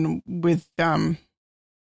has been with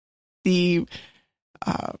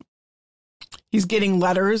he's getting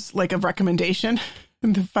letters like of recommendation.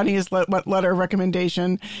 The funniest letter of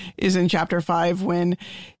recommendation is in chapter 5 when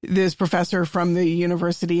this professor from the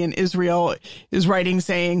university in Israel is writing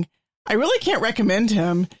saying, I really can't recommend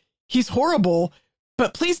him. He's horrible,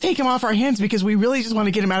 but please take him off our hands because we really just want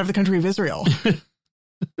to get him out of the country of Israel.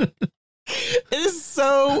 It is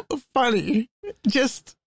so funny.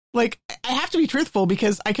 Just like, I have to be truthful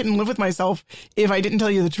because I couldn't live with myself if I didn't tell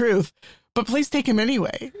you the truth, but please take him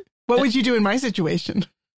anyway. What would you do in my situation?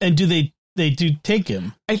 And do they do take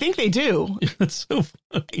him? I think they do. That's so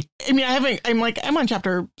funny. I mean, I'm on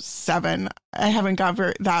chapter 7. I haven't got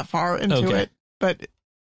that far into it, but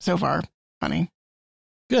so far, funny.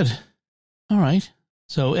 Good. All right.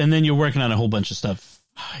 So, and then you're working on a whole bunch of stuff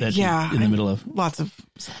that you're in the middle of. Lots of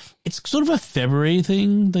stuff. It's sort of a February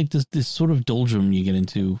thing, like this sort of doldrum you get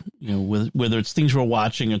into, you know, whether it's things we're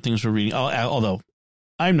watching or things we're reading. Although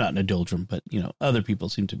I'm not in a doldrum, but, you know, other people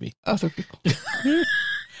seem to be. Other people.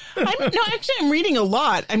 I'm reading a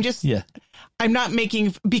lot. I'm not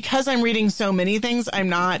making, because I'm reading so many things, I'm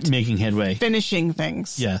not making headway, finishing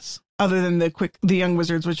things. Yes. Other than the Young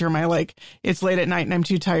Wizards, which are my, like, it's late at night and I'm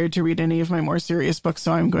too tired to read any of my more serious books.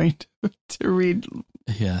 So I'm going to read.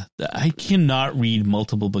 Yeah. I cannot read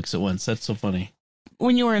multiple books at once. That's so funny.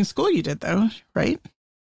 When you were in school, you did though, right?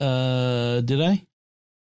 Did I?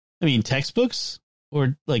 I mean, textbooks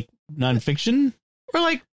or like nonfiction or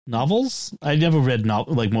like novels? I never read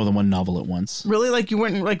like more than one novel at once. Really? Like you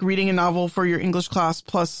weren't like reading a novel for your English class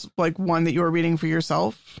plus like one that you were reading for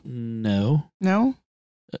yourself? No.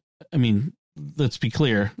 I mean, let's be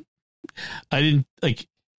clear. I didn't like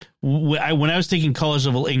when I was taking college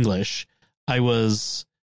level English, I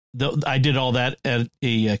did all that at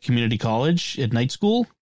a community college at night school.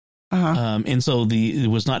 And so it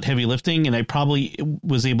was not heavy lifting, and I probably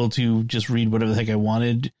was able to just read whatever the heck I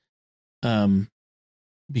wanted.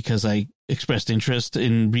 Because I expressed interest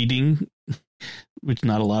in reading, which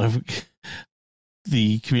not a lot of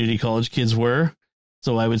the community college kids were.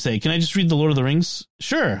 So I would say, can I just read The Lord of the Rings?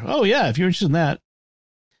 Sure. Oh, yeah. If you're interested in that.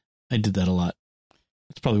 I did that a lot.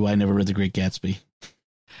 That's probably why I never read The Great Gatsby.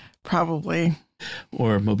 Probably.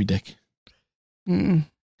 Or Moby Dick. Mm.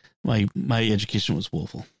 My education was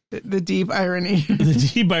woeful. The deep irony. The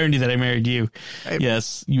deep irony that I married you.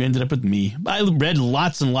 Yes, you ended up with me. I read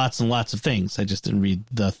lots and lots and lots of things. I just didn't read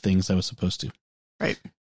the things I was supposed to. Right.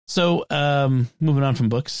 So, moving on from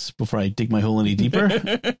books before I dig my hole any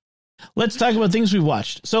deeper. Let's talk about things we've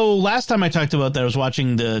watched. So last time I talked about that, I was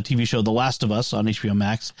watching the TV show The Last of Us on HBO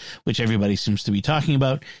Max, which everybody seems to be talking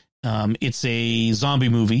about. It's a zombie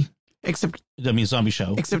movie. Zombie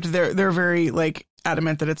show. Except they're very like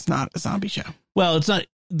adamant that it's not a zombie show. Well, it's not.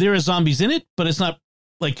 There are zombies in it, but it's not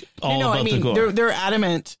like all about the gore. They're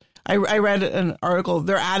adamant. I read an article.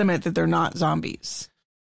 They're adamant that they're not zombies.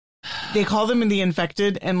 They call them the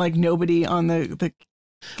infected, and like nobody on the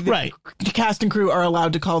right cast and crew are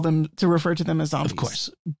allowed to refer to them as zombies. Of course,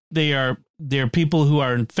 they're people who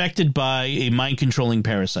are infected by a mind controlling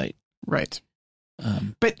parasite. Right.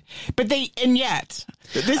 But yet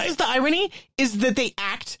this is the irony, is that they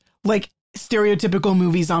act like stereotypical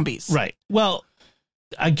movie zombies. Right. Well,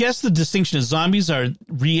 I guess the distinction is zombies are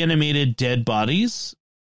reanimated dead bodies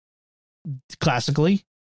classically,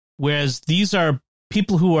 whereas these are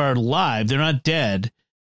people who are alive. They're not dead,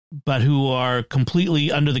 but who are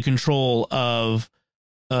completely under the control of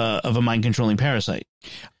a mind controlling parasite,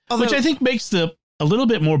 which I think makes a little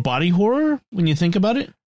bit more body horror when you think about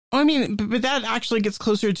it. I mean, but that actually gets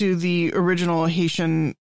closer to the original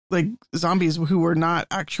Haitian like zombies who were not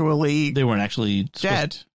actually. They weren't actually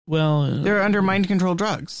dead. Well, they're under mind control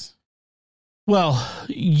drugs. Well,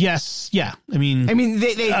 yes, yeah. I mean,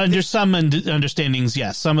 they under some understandings,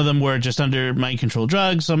 yes. Some of them were just under mind control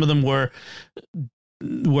drugs. Some of them were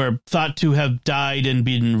thought to have died and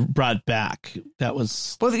been brought back. That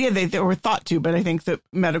was they were thought to, but I think that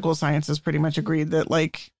medical science has pretty much agreed that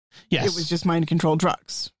yes, it was just mind control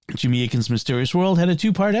drugs. Jimmy Akin's Mysterious World had a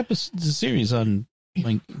 2-part series on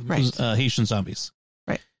right. Haitian zombies.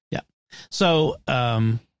 Right. Yeah. So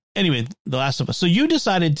anyway, The Last of Us. So you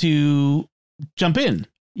decided to jump in.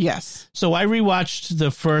 Yes. So I rewatched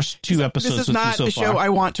the first 2 episodes. This is not the show I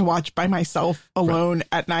want to watch by myself alone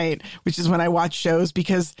at night, which is when I watch shows,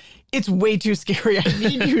 because it's way too scary. I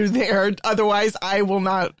need you there. Otherwise, I will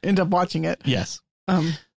not end up watching it. Yes.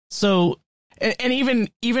 So, and even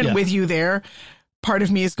with you there, part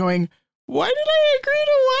of me is going, why did I agree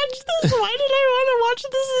to watch this? Why did I want to watch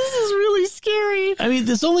this? This is really scary. I mean,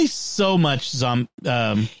 there's only so much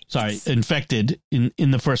infected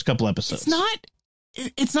in the first couple episodes.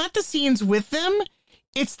 It's not the scenes with them.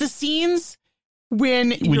 It's the scenes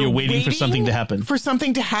when you're waiting for something to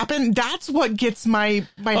happen. That's what gets my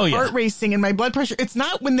heart racing and my blood pressure. It's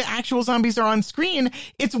not when the actual zombies are on screen.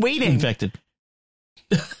 It's waiting. Infected.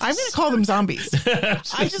 I'm going to call them zombies.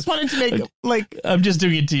 I just wanted to make I'm just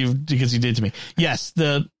doing it to you because you did it to me. Yes,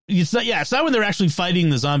 it's not when they're actually fighting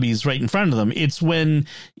the zombies right in front of them. It's when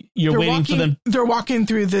they're waiting for them. They're walking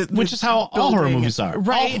through which is how all horror movies are.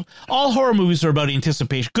 Right. All horror movies are about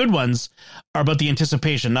anticipation. Good ones are about the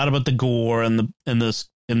anticipation, not about the gore and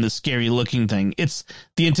the scary looking thing. It's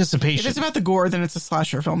the anticipation. If it's about the gore, then it's a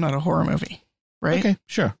slasher film, not a horror movie. Right? Okay,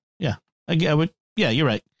 sure. Yeah. I would. Yeah, you're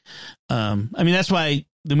right. I mean, that's why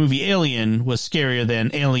the movie Alien was scarier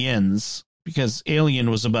than Aliens, because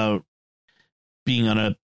Alien was about being on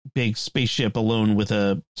a big spaceship alone with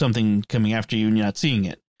something coming after you and you're not seeing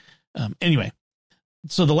it. Anyway,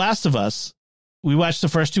 so The Last of Us, we watched the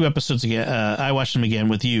first 2 episodes again. I watched them again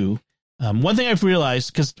with you. One thing I've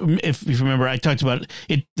realized, because if you remember, I talked about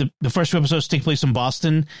it, the first 2 episodes take place in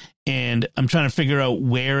Boston, and I'm trying to figure out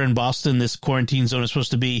where in Boston this quarantine zone is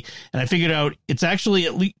supposed to be. And I figured out it's actually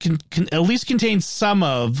at least contains some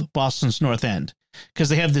of Boston's North End, because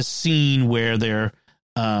they have this scene where the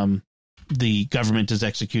government is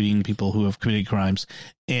executing people who have committed crimes,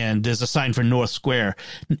 and there's a sign for North Square.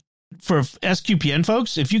 For SQPN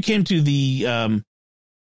folks, if you came to the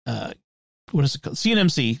what is it called,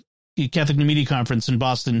 CNMC, Catholic New Media Conference in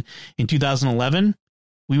Boston in 2011,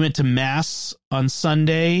 we went to Mass on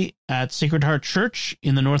Sunday at Sacred Heart Church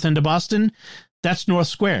in the North End of Boston. That's North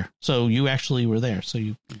Square. So you actually were there. So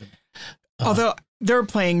you, although they're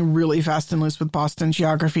playing really fast and loose with Boston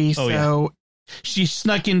geography. She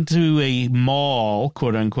snuck into a mall,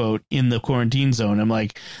 quote unquote, in the quarantine zone. I'm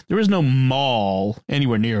like, there is no mall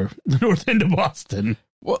anywhere near the North End of Boston.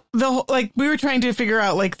 Well, we were trying to figure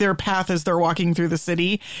out their path as they're walking through the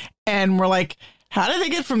city, and we're like, how did they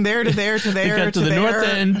get from there to there to there? They got to the there? North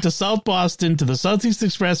End, to South Boston, to the Southeast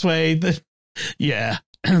Expressway. Yeah,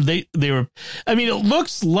 they were. I mean, it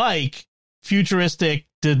looks like futuristic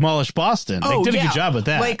demolished Boston. They did a good job with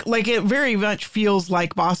that. Like it very much feels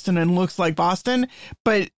like Boston and looks like Boston,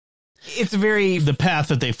 but it's the path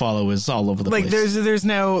that they follow is all over the place. There's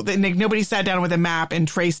nobody sat down with a map and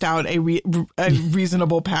traced out a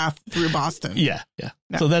reasonable path through Boston. Yeah.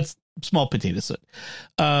 No. So that's small potatoes.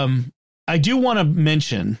 I do want to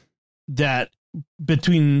mention that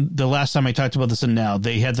between the last time I talked about this and now,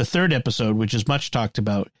 they had the 3rd episode, which is much talked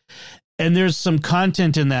about, and there's some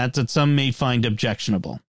content in that some may find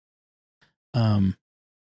objectionable.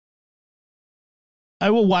 I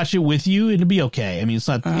will watch it with you. It'll be okay. I mean, it's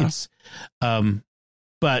not, but I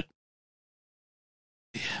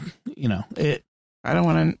don't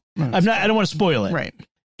want to, I don't want to spoil it. Right.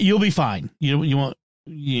 You'll be fine. You'll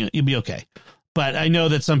be okay. But I know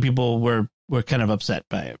that some people were kind of upset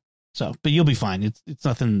by it. So, but you'll be fine. It's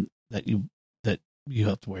nothing that you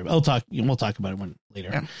have to worry about. We'll talk about it later.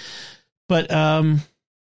 Yeah. But,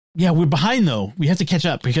 yeah, we're behind though. We have to catch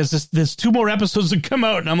up because there's 2 more episodes to come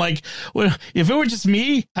out, and I'm like, well, if it were just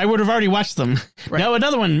me, I would have already watched them. Right. Now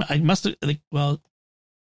another one, I must have.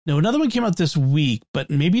 Another one came out this week, but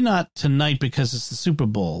maybe not tonight because it's the Super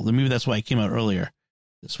Bowl. Maybe that's why it came out earlier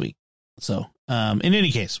this week. So, in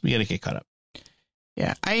any case, we got to get caught up.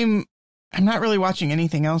 Yeah, I'm not really watching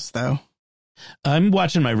anything else though. I'm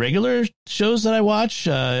watching my regular shows that I watch.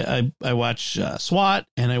 I watch SWAT,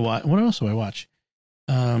 and I watch. What else do I watch?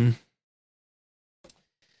 I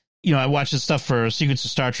watch the stuff for Secrets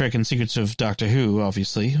of Star Trek and Secrets of Doctor Who,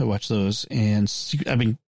 obviously. I watch those. And I've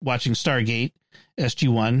been watching Stargate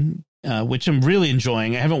SG-1, which I'm really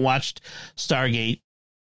enjoying. I haven't watched Stargate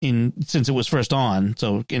since it was first on,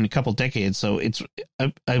 so in a couple decades. So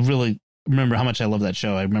I really remember how much I love that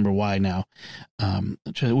show. I remember why now.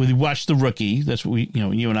 We watched The Rookie. That's what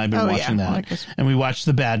you and I have been watching that. And we watched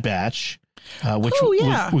The Bad Batch, which we're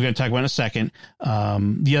going to talk about in a second.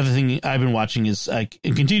 The other thing I've been watching is I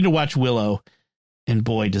continue to watch Willow. And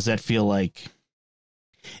boy, does that feel like,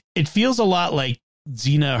 it feels a lot like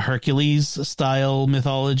Xena Hercules style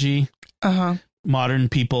mythology. Modern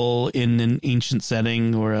people in an ancient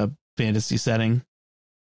setting or a fantasy setting.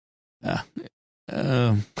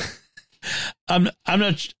 I'm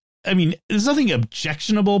not, I mean, there's nothing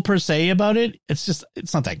objectionable per se about it. It's just,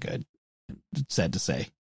 it's not that good. It's sad to say.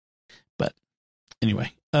 But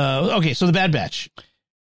anyway, okay. So The Bad Batch.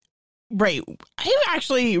 Right. I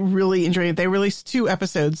actually really enjoyed it. They released 2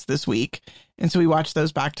 episodes this week. And so we watched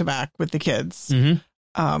those back to back with the kids.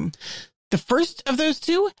 Mm-hmm. The first of those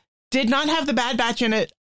 2 did not have the Bad Batch in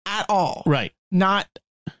it at all. Right. Not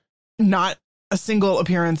a single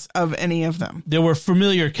appearance of any of them. There were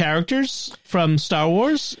familiar characters from Star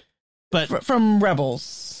Wars, but from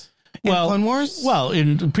Rebels. Clone Wars. Well,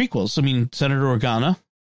 in prequels, I mean, Senator Organa.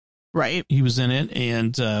 Right. He was in it.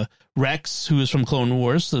 And Rex, who is from Clone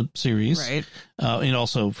Wars, the series. Right. And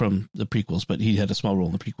also from the prequels, but he had a small role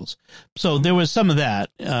in the prequels. So there was some of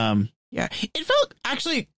that. Yeah. It felt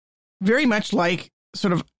actually very much like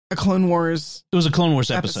sort of a Clone Wars. It was a Clone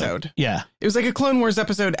Wars episode. Yeah. It was like a Clone Wars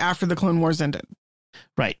episode after the Clone Wars ended.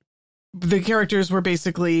 Right. The characters were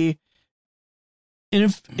basically.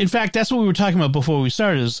 And in fact, that's what we were talking about before we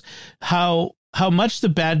started, is how much the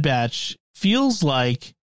Bad Batch feels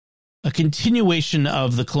like a continuation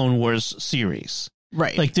of the Clone Wars series.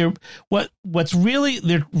 Right. Like they're really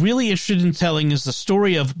interested in telling is the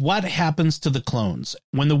story of what happens to the clones.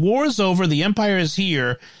 When the war is over, the Empire is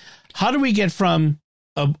here. How do we get from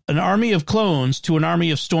an army of clones to an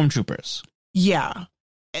army of stormtroopers? Yeah.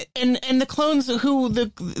 And the clones who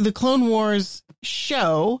the Clone Wars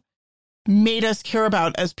show made us care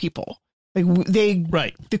about as people. Like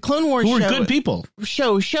the Clone Wars who were good people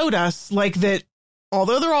showed us like that.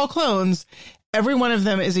 Although they're all clones, every one of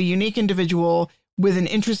them is a unique individual with an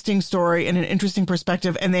interesting story and an interesting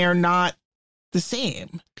perspective, and they are not the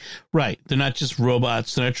same. Right. They're not just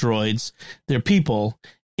robots, they're not droids, they're people.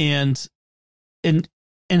 And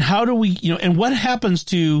how do we, and what happens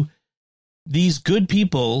to these good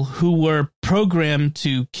people who were programmed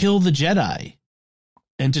to kill the Jedi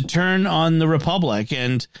and to turn on the Republic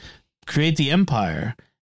and create the Empire?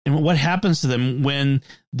 And what happens to them when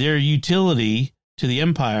their utility to the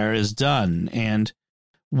Empire is done? And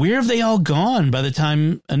where have they all gone by the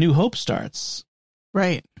time A New Hope starts?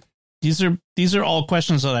 Right. These are all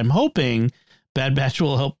questions that I'm hoping Bad Batch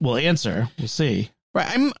will answer. We'll see.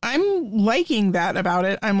 Right. I'm liking that about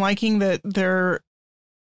it. I'm liking that they're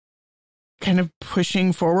kind of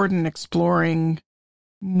pushing forward and exploring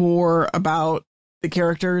more about the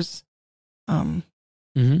characters, and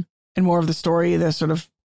more of the story. They're sort of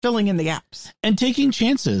filling in the gaps and taking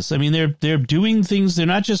chances. I mean, they're doing things. They're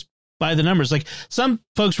not just by the numbers. Like some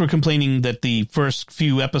folks were complaining that the first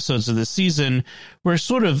few episodes of this season were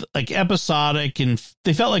sort of like episodic and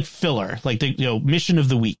they felt like filler, like the mission of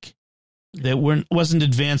the week that wasn't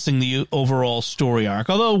advancing the overall story arc.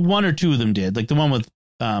 Although 1 or 2 of them did, like the one with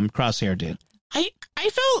Crosshair did. I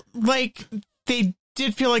felt like they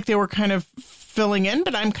did feel like they were kind of filling in,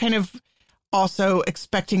 but I'm kind of also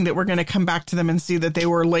expecting that we're going to come back to them and see that they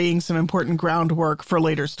were laying some important groundwork for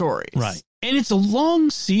later stories. Right. And it's a long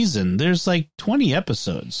season. There's like 20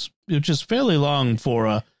 episodes, which is fairly long for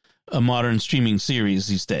a modern streaming series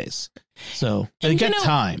these days. So they get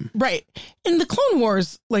time. Right. And the Clone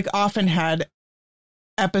Wars like often had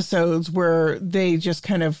episodes where they just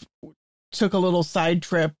kind of took a little side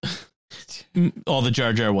trip. All the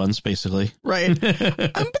Jar Jar ones, basically. Right. But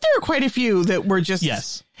there were quite a few that were just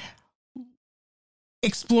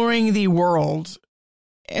exploring the world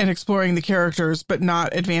and exploring the characters, but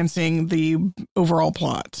not advancing the overall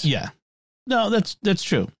plot. Yeah. No, that's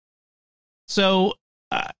true. So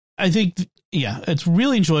I think, it's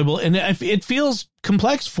really enjoyable. And it feels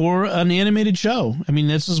complex for an animated show. I mean,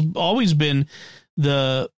 this has always been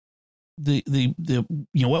the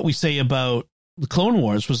what we say about the Clone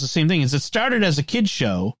Wars was the same thing. Is it started as a kid's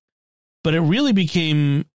show, but it really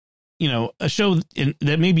became, a show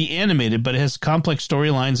that may be animated, but it has complex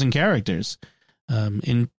storylines and characters.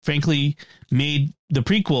 And frankly, made the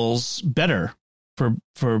prequels better for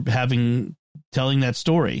telling that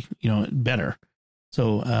story, better.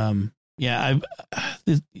 So,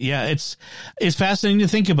 it's fascinating to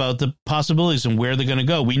think about the possibilities and where they're going to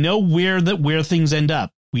go. We know where things end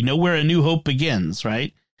up. We know where A New Hope begins,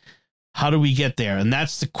 right? How do we get there? And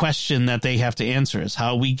that's the question that they have to answer, is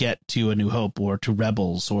how we get to A New Hope or to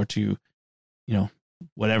Rebels or to,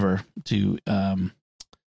 whatever to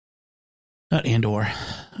not Andor,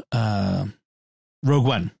 Rogue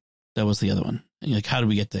One. That was the other one. Like, how did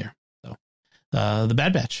we get there? So the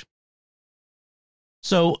Bad Batch.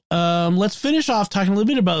 So let's finish off talking a little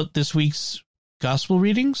bit about this week's gospel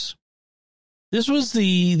readings. This was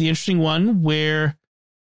the interesting one where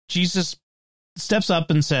Jesus steps up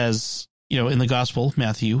and says, in the gospel,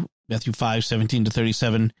 Matthew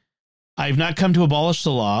 5:17-37, I've not come to abolish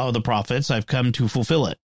the law or the prophets. I've come to fulfill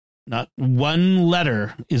it. Not one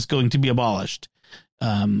letter is going to be abolished.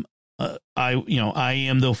 I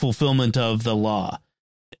am the fulfillment of the law,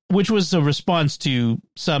 which was a response to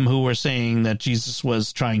some who were saying that Jesus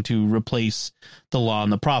was trying to replace the law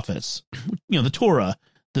and the prophets, the Torah,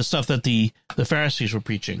 the stuff that the Pharisees were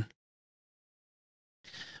preaching.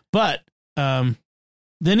 But then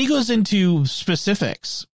he goes into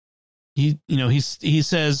specifics. He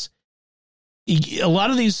says, a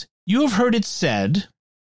lot of these, you have heard it said,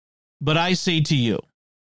 but I say to you.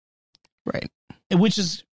 Right. Which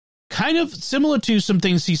is kind of similar to some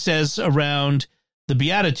things he says around the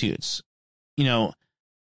Beatitudes.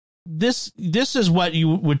 This is what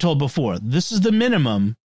you were told before. This is the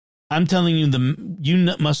minimum. I'm telling you,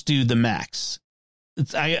 you must do the max.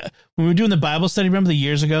 When we were doing the Bible study, remember the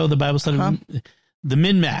years ago, the Bible study, the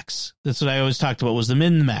min-max. That's what I always talked about, was the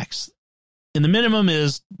min-max. And the minimum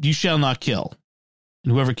is, you shall not kill.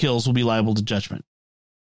 And whoever kills will be liable to judgment.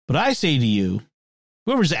 But I say to you,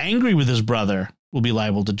 whoever's angry with his brother will be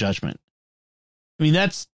liable to judgment. I mean,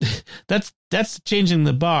 that's changing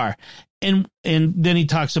the bar. And then he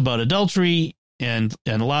talks about adultery and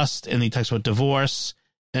lust, and he talks about divorce,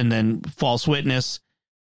 and then false witness.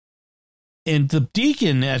 And the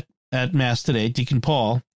deacon at Mass today, Deacon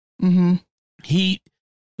Paul, he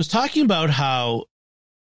was talking about how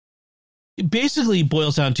it basically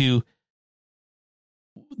boils down to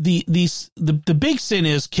the big sin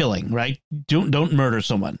is killing, right? Don't murder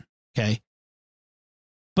someone, okay?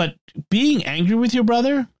 But being angry with your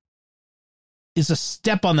brother is a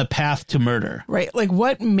step on the path to murder. Right. Like,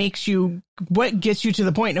 what gets you to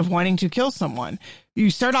the point of wanting to kill someone? You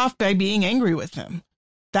start off by being angry with them.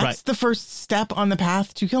 That's right. The first step on the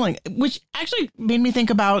path to killing, which actually made me think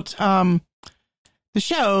about the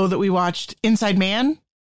show that we watched, Inside Man.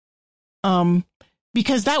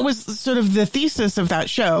 Because that was sort of the thesis of that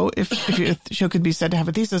show. If the show could be said to have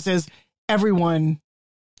a thesis, is everyone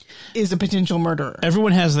is a potential murderer.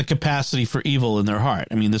 Everyone has the capacity for evil in their heart.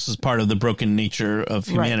 I mean, this is part of the broken nature of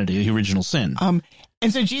humanity, right. The original sin.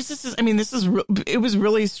 And so Jesus is, it was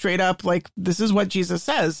really straight up, like, this is what Jesus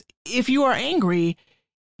says. If you are angry,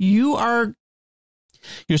 you're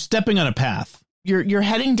stepping on a path. You're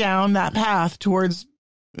heading down that path towards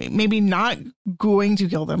maybe not going to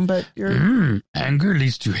kill them, but you're anger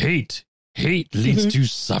leads to hate. Hate leads to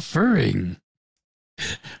suffering.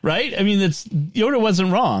 Right? I mean, Yoda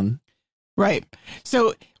wasn't wrong. Right.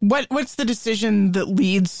 So what's the decision that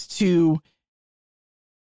leads to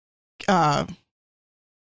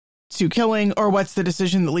killing, or what's the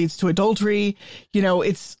decision that leads to adultery?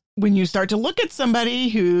 It's when you start to look at somebody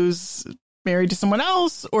who's married to someone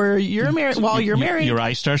else, or you're married while you're married, your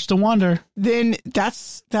eye starts to wander. Then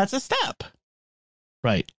that's a step.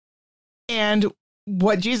 Right. And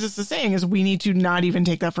what Jesus is saying is we need to not even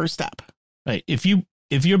take that first step. Right. If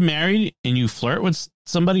you're married and you flirt with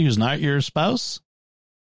somebody who's not your spouse,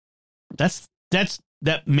 that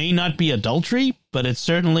may not be adultery, but it's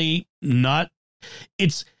certainly not.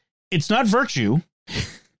 It's not virtue,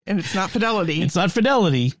 and it's not fidelity. It's not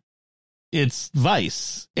fidelity. It's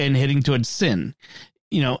vice and heading towards sin.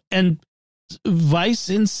 And vice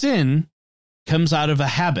and sin comes out of a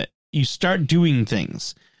habit. You start doing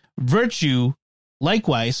things. Virtue,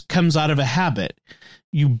 likewise, comes out of a habit.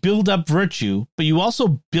 You build up virtue, but you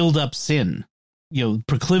also build up sin,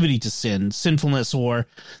 proclivity to sin, sinfulness, or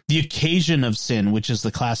the occasion of sin, which is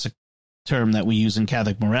the classic term that we use in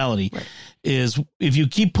Catholic morality, right. Is if you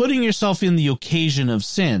keep putting yourself in the occasion of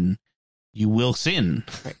sin, you will sin.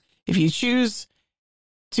 Right. If you choose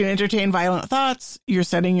to entertain violent thoughts, you're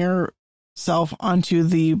setting yourself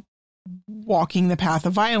onto walking the path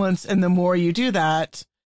of violence. And the more you do that,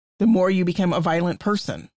 the more you become a violent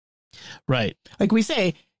person. Right. Like we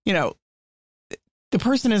say, the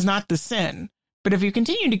person is not the sin, but if you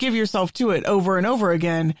continue to give yourself to it over and over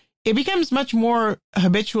again, it becomes much more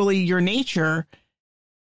habitually your nature,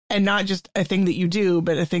 and not just a thing that you do,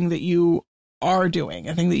 but a thing that you are doing,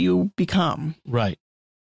 a thing that you become. Right.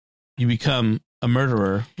 You become a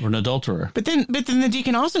murderer or an adulterer. But then the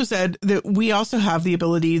deacon also said that we also have the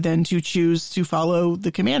ability then to choose to follow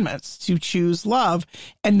the commandments, to choose love.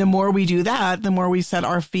 And the more we do that, the more we set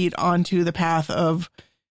our feet onto the path of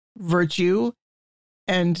virtue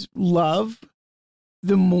and love,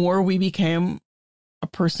 the more we became a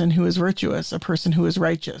person who is virtuous, a person who is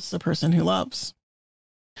righteous, a person who loves.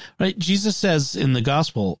 Right. Jesus says in the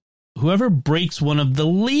gospel, whoever breaks one of the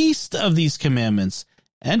least of these commandments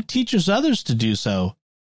and teaches others to do so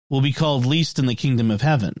will be called least in the kingdom of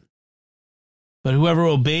heaven. But whoever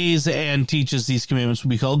obeys and teaches these commandments will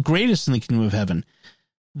be called greatest in the kingdom of heaven.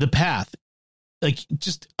 The path, like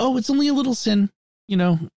just, it's only a little sin. You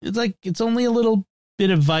know, it's like, it's only a little bit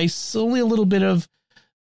of vice, only a little bit of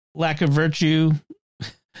lack of virtue.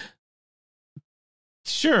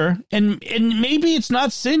 Sure. And maybe it's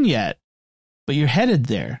not sin yet, but you're headed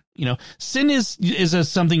there. You know, sin is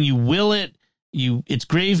something you will it. It's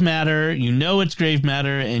grave matter. You know, it's grave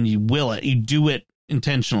matter and you will it. You do it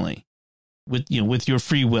intentionally with your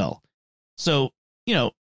free will. So, you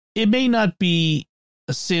know, it may not be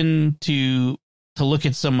a sin to look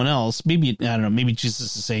at someone else. Maybe, I don't know, maybe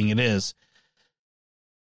Jesus is saying it is,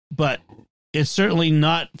 but it's certainly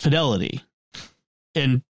not fidelity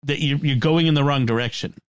and that you're going in the wrong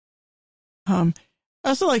direction. I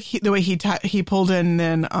also like the way he pulled in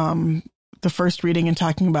then the first reading and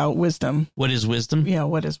talking about wisdom. What is wisdom? Yeah,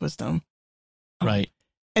 what is wisdom? Right.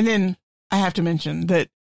 And then I have to mention that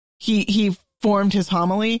he formed his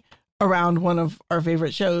homily around one of our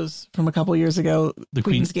favorite shows from a couple years ago, The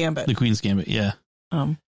Queen's Gambit. The Queen's Gambit, yeah.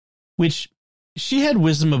 Which she had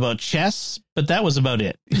wisdom about chess, but that was about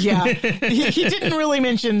it. Yeah. He didn't really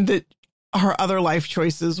mention that her other life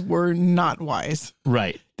choices were not wise.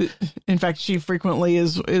 Right. In fact, she frequently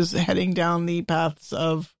is heading down the paths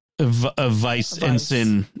of vice and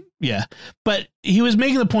sin. Yeah. But he was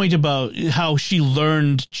making the point about how she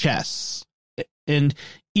learned chess, and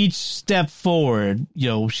each step forward, you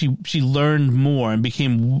know, she learned more and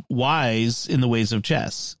became wise in the ways of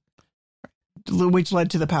chess, which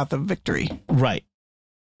led to the path of victory. Right.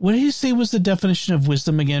 What did you say was the definition of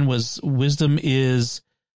wisdom again? Was wisdom is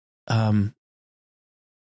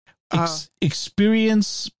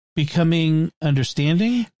experience becoming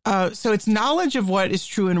understanding? So it's knowledge of what is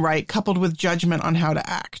true and right, coupled with judgment on how to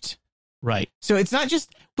act. Right. So it's not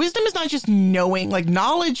just, wisdom is not just knowing, like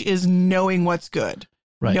knowledge is knowing what's good,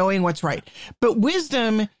 right, knowing what's right. But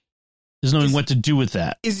wisdom is knowing what to do with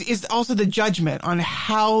that. Is also the judgment on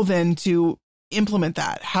how then to implement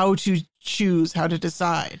that, how to choose, how to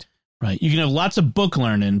decide. Right. You can have lots of book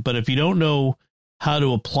learning, but if you don't know how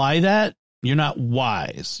to apply that, you're not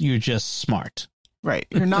wise. You're just smart. Right.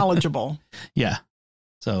 You're knowledgeable. Yeah.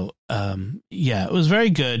 So, yeah, it was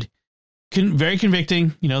very good. Very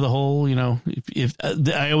convicting. You know, the whole, you know, if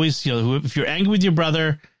I always, you know, if you're angry with your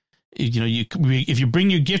brother, you know, if you bring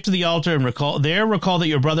your gift to the altar and recall that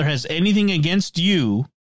your brother has anything against you.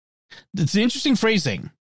 It's an interesting phrasing.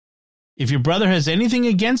 If your brother has anything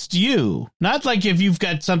against you, not like if you've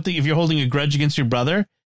got something, if you're holding a grudge against your brother,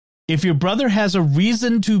 if your brother has a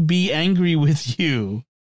reason to be angry with you,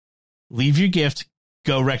 leave your gift,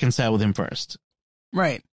 go reconcile with him first.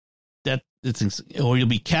 Right. Or you'll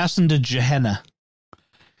be cast into Gehenna.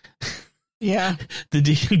 Yeah. The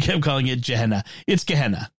deacon kept calling it Gehenna. It's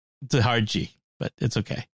Gehenna. It's a hard G, but it's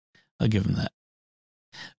okay. I'll give him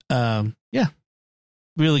that. Yeah.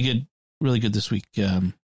 Really good this week.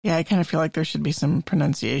 Yeah, I kind of feel like there should be some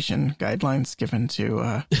pronunciation guidelines given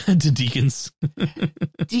to to deacons.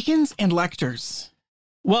 Deacons and lectors.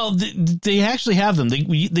 Well, they actually have them.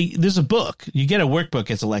 There's a book. You get a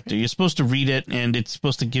workbook as a lector. You're supposed to read it, and it's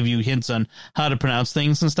supposed to give you hints on how to pronounce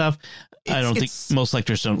things and stuff. I don't think most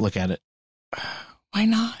lectors don't look at it. Why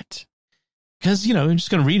not? Because, you know, you're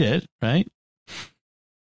just going to read it, right?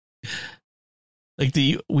 Like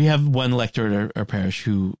we have one lector at our parish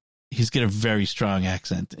who he's got a very strong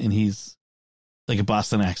accent, and he's like a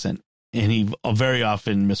Boston accent, and he very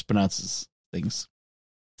often mispronounces things.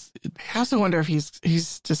 I also wonder if he's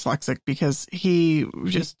dyslexic because he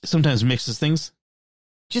just sometimes mixes things.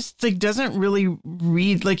 Just like doesn't really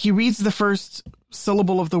read, like he reads the first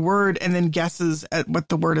syllable of the word and then guesses at what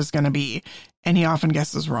the word is going to be, and he often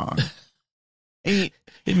guesses wrong. It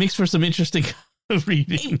makes for some interesting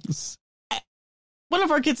readings. One of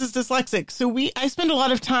our kids is dyslexic, so I spend a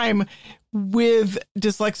lot of time with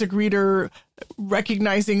dyslexic reader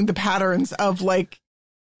recognizing the patterns of like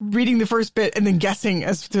reading the first bit and then guessing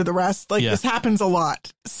as to the rest. Like this happens a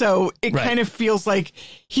lot. So it kind of feels like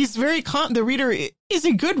he's very the reader is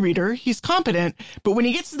a good reader. He's competent, but when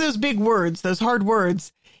he gets to those big words, those hard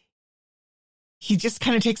words, he just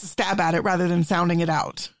kind of takes a stab at it rather than sounding it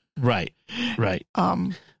out. Right.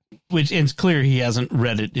 Which it's clear he hasn't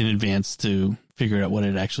read it in advance to figure out what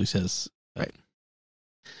it actually says. Right.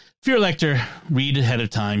 If you're a lector, read ahead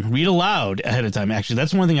of time. Read aloud ahead of time. Actually,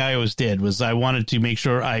 that's one thing I always did, was I wanted to make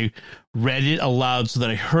sure I read it aloud so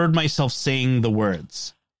that I heard myself saying the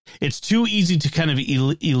words. It's too easy to kind of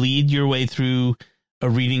lead your way through a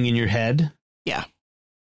reading in your head. Yeah.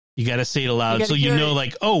 You got to say it aloud so you know,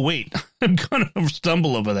 like, oh, wait, I'm going to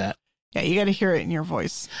stumble over that. Yeah, you got to hear it in your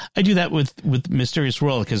voice. I do that with Mysterious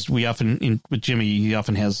World, because we often, with Jimmy, he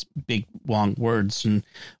often has big, long words and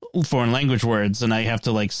foreign language words, and I have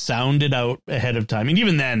to, like, sound it out ahead of time. And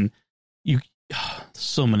even then,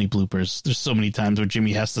 so many bloopers. There's so many times where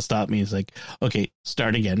Jimmy has to stop me. He's like, okay,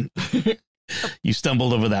 start again. You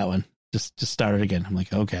stumbled over that one. Just start it again. I'm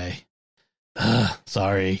like, okay.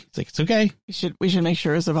 Sorry. It's like, it's okay. We should make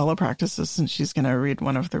sure Isabella practices, since she's going to read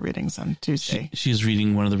one of the readings on Tuesday. She's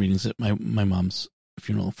reading one of the readings at my mom's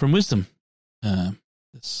funeral from Wisdom. I'm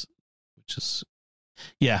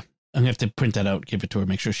gonna have to print that out, give it to her,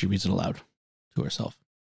 make sure she reads it aloud to herself.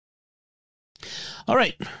 All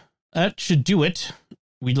right, that should do it.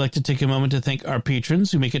 We'd like to take a moment to thank our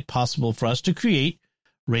patrons who make it possible for us to create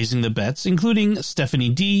Raising the Bets, including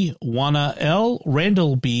Stephanie D, Juana L,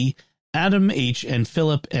 Randall B, Adam H, and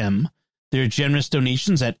Philip M. Their generous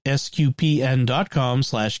donations at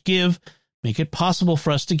sqpn.com/give make it possible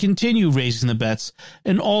for us to continue Raising the Bets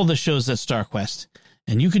and all the shows at StarQuest.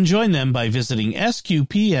 And you can join them by visiting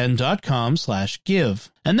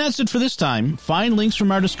sqpn.com/give. And that's it for this time. Find links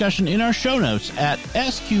from our discussion in our show notes at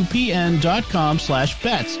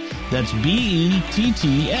sqpn.com/bets. That's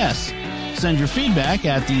BETTS. Send your feedback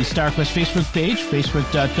at the StarQuest Facebook page,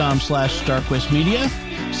 facebook.com/StarQuestMedia.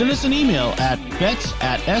 Send us an email at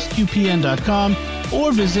bets@sqpn.com,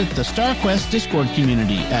 or visit the StarQuest Discord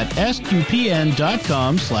community at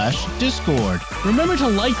sqpn.com/discord. Remember to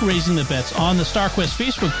like Raising the Bets on the StarQuest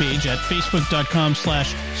Facebook page at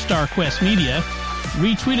facebook.com/StarQuestMedia.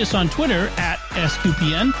 Retweet us on Twitter at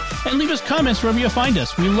SQPN, and leave us comments wherever you find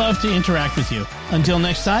us. We love to interact with you. Until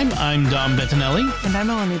next time, I'm Dom Bettinelli. And I'm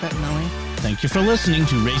Melanie Bettinelli. Thank you for listening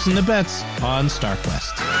to Raising the Bets on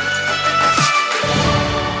StarQuest.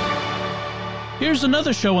 Here's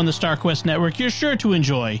another show on the StarQuest Network you're sure to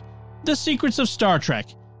enjoy, The Secrets of Star Trek.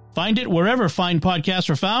 Find it wherever fine podcasts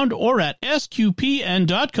are found, or at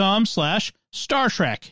sqpn.com/Star Trek.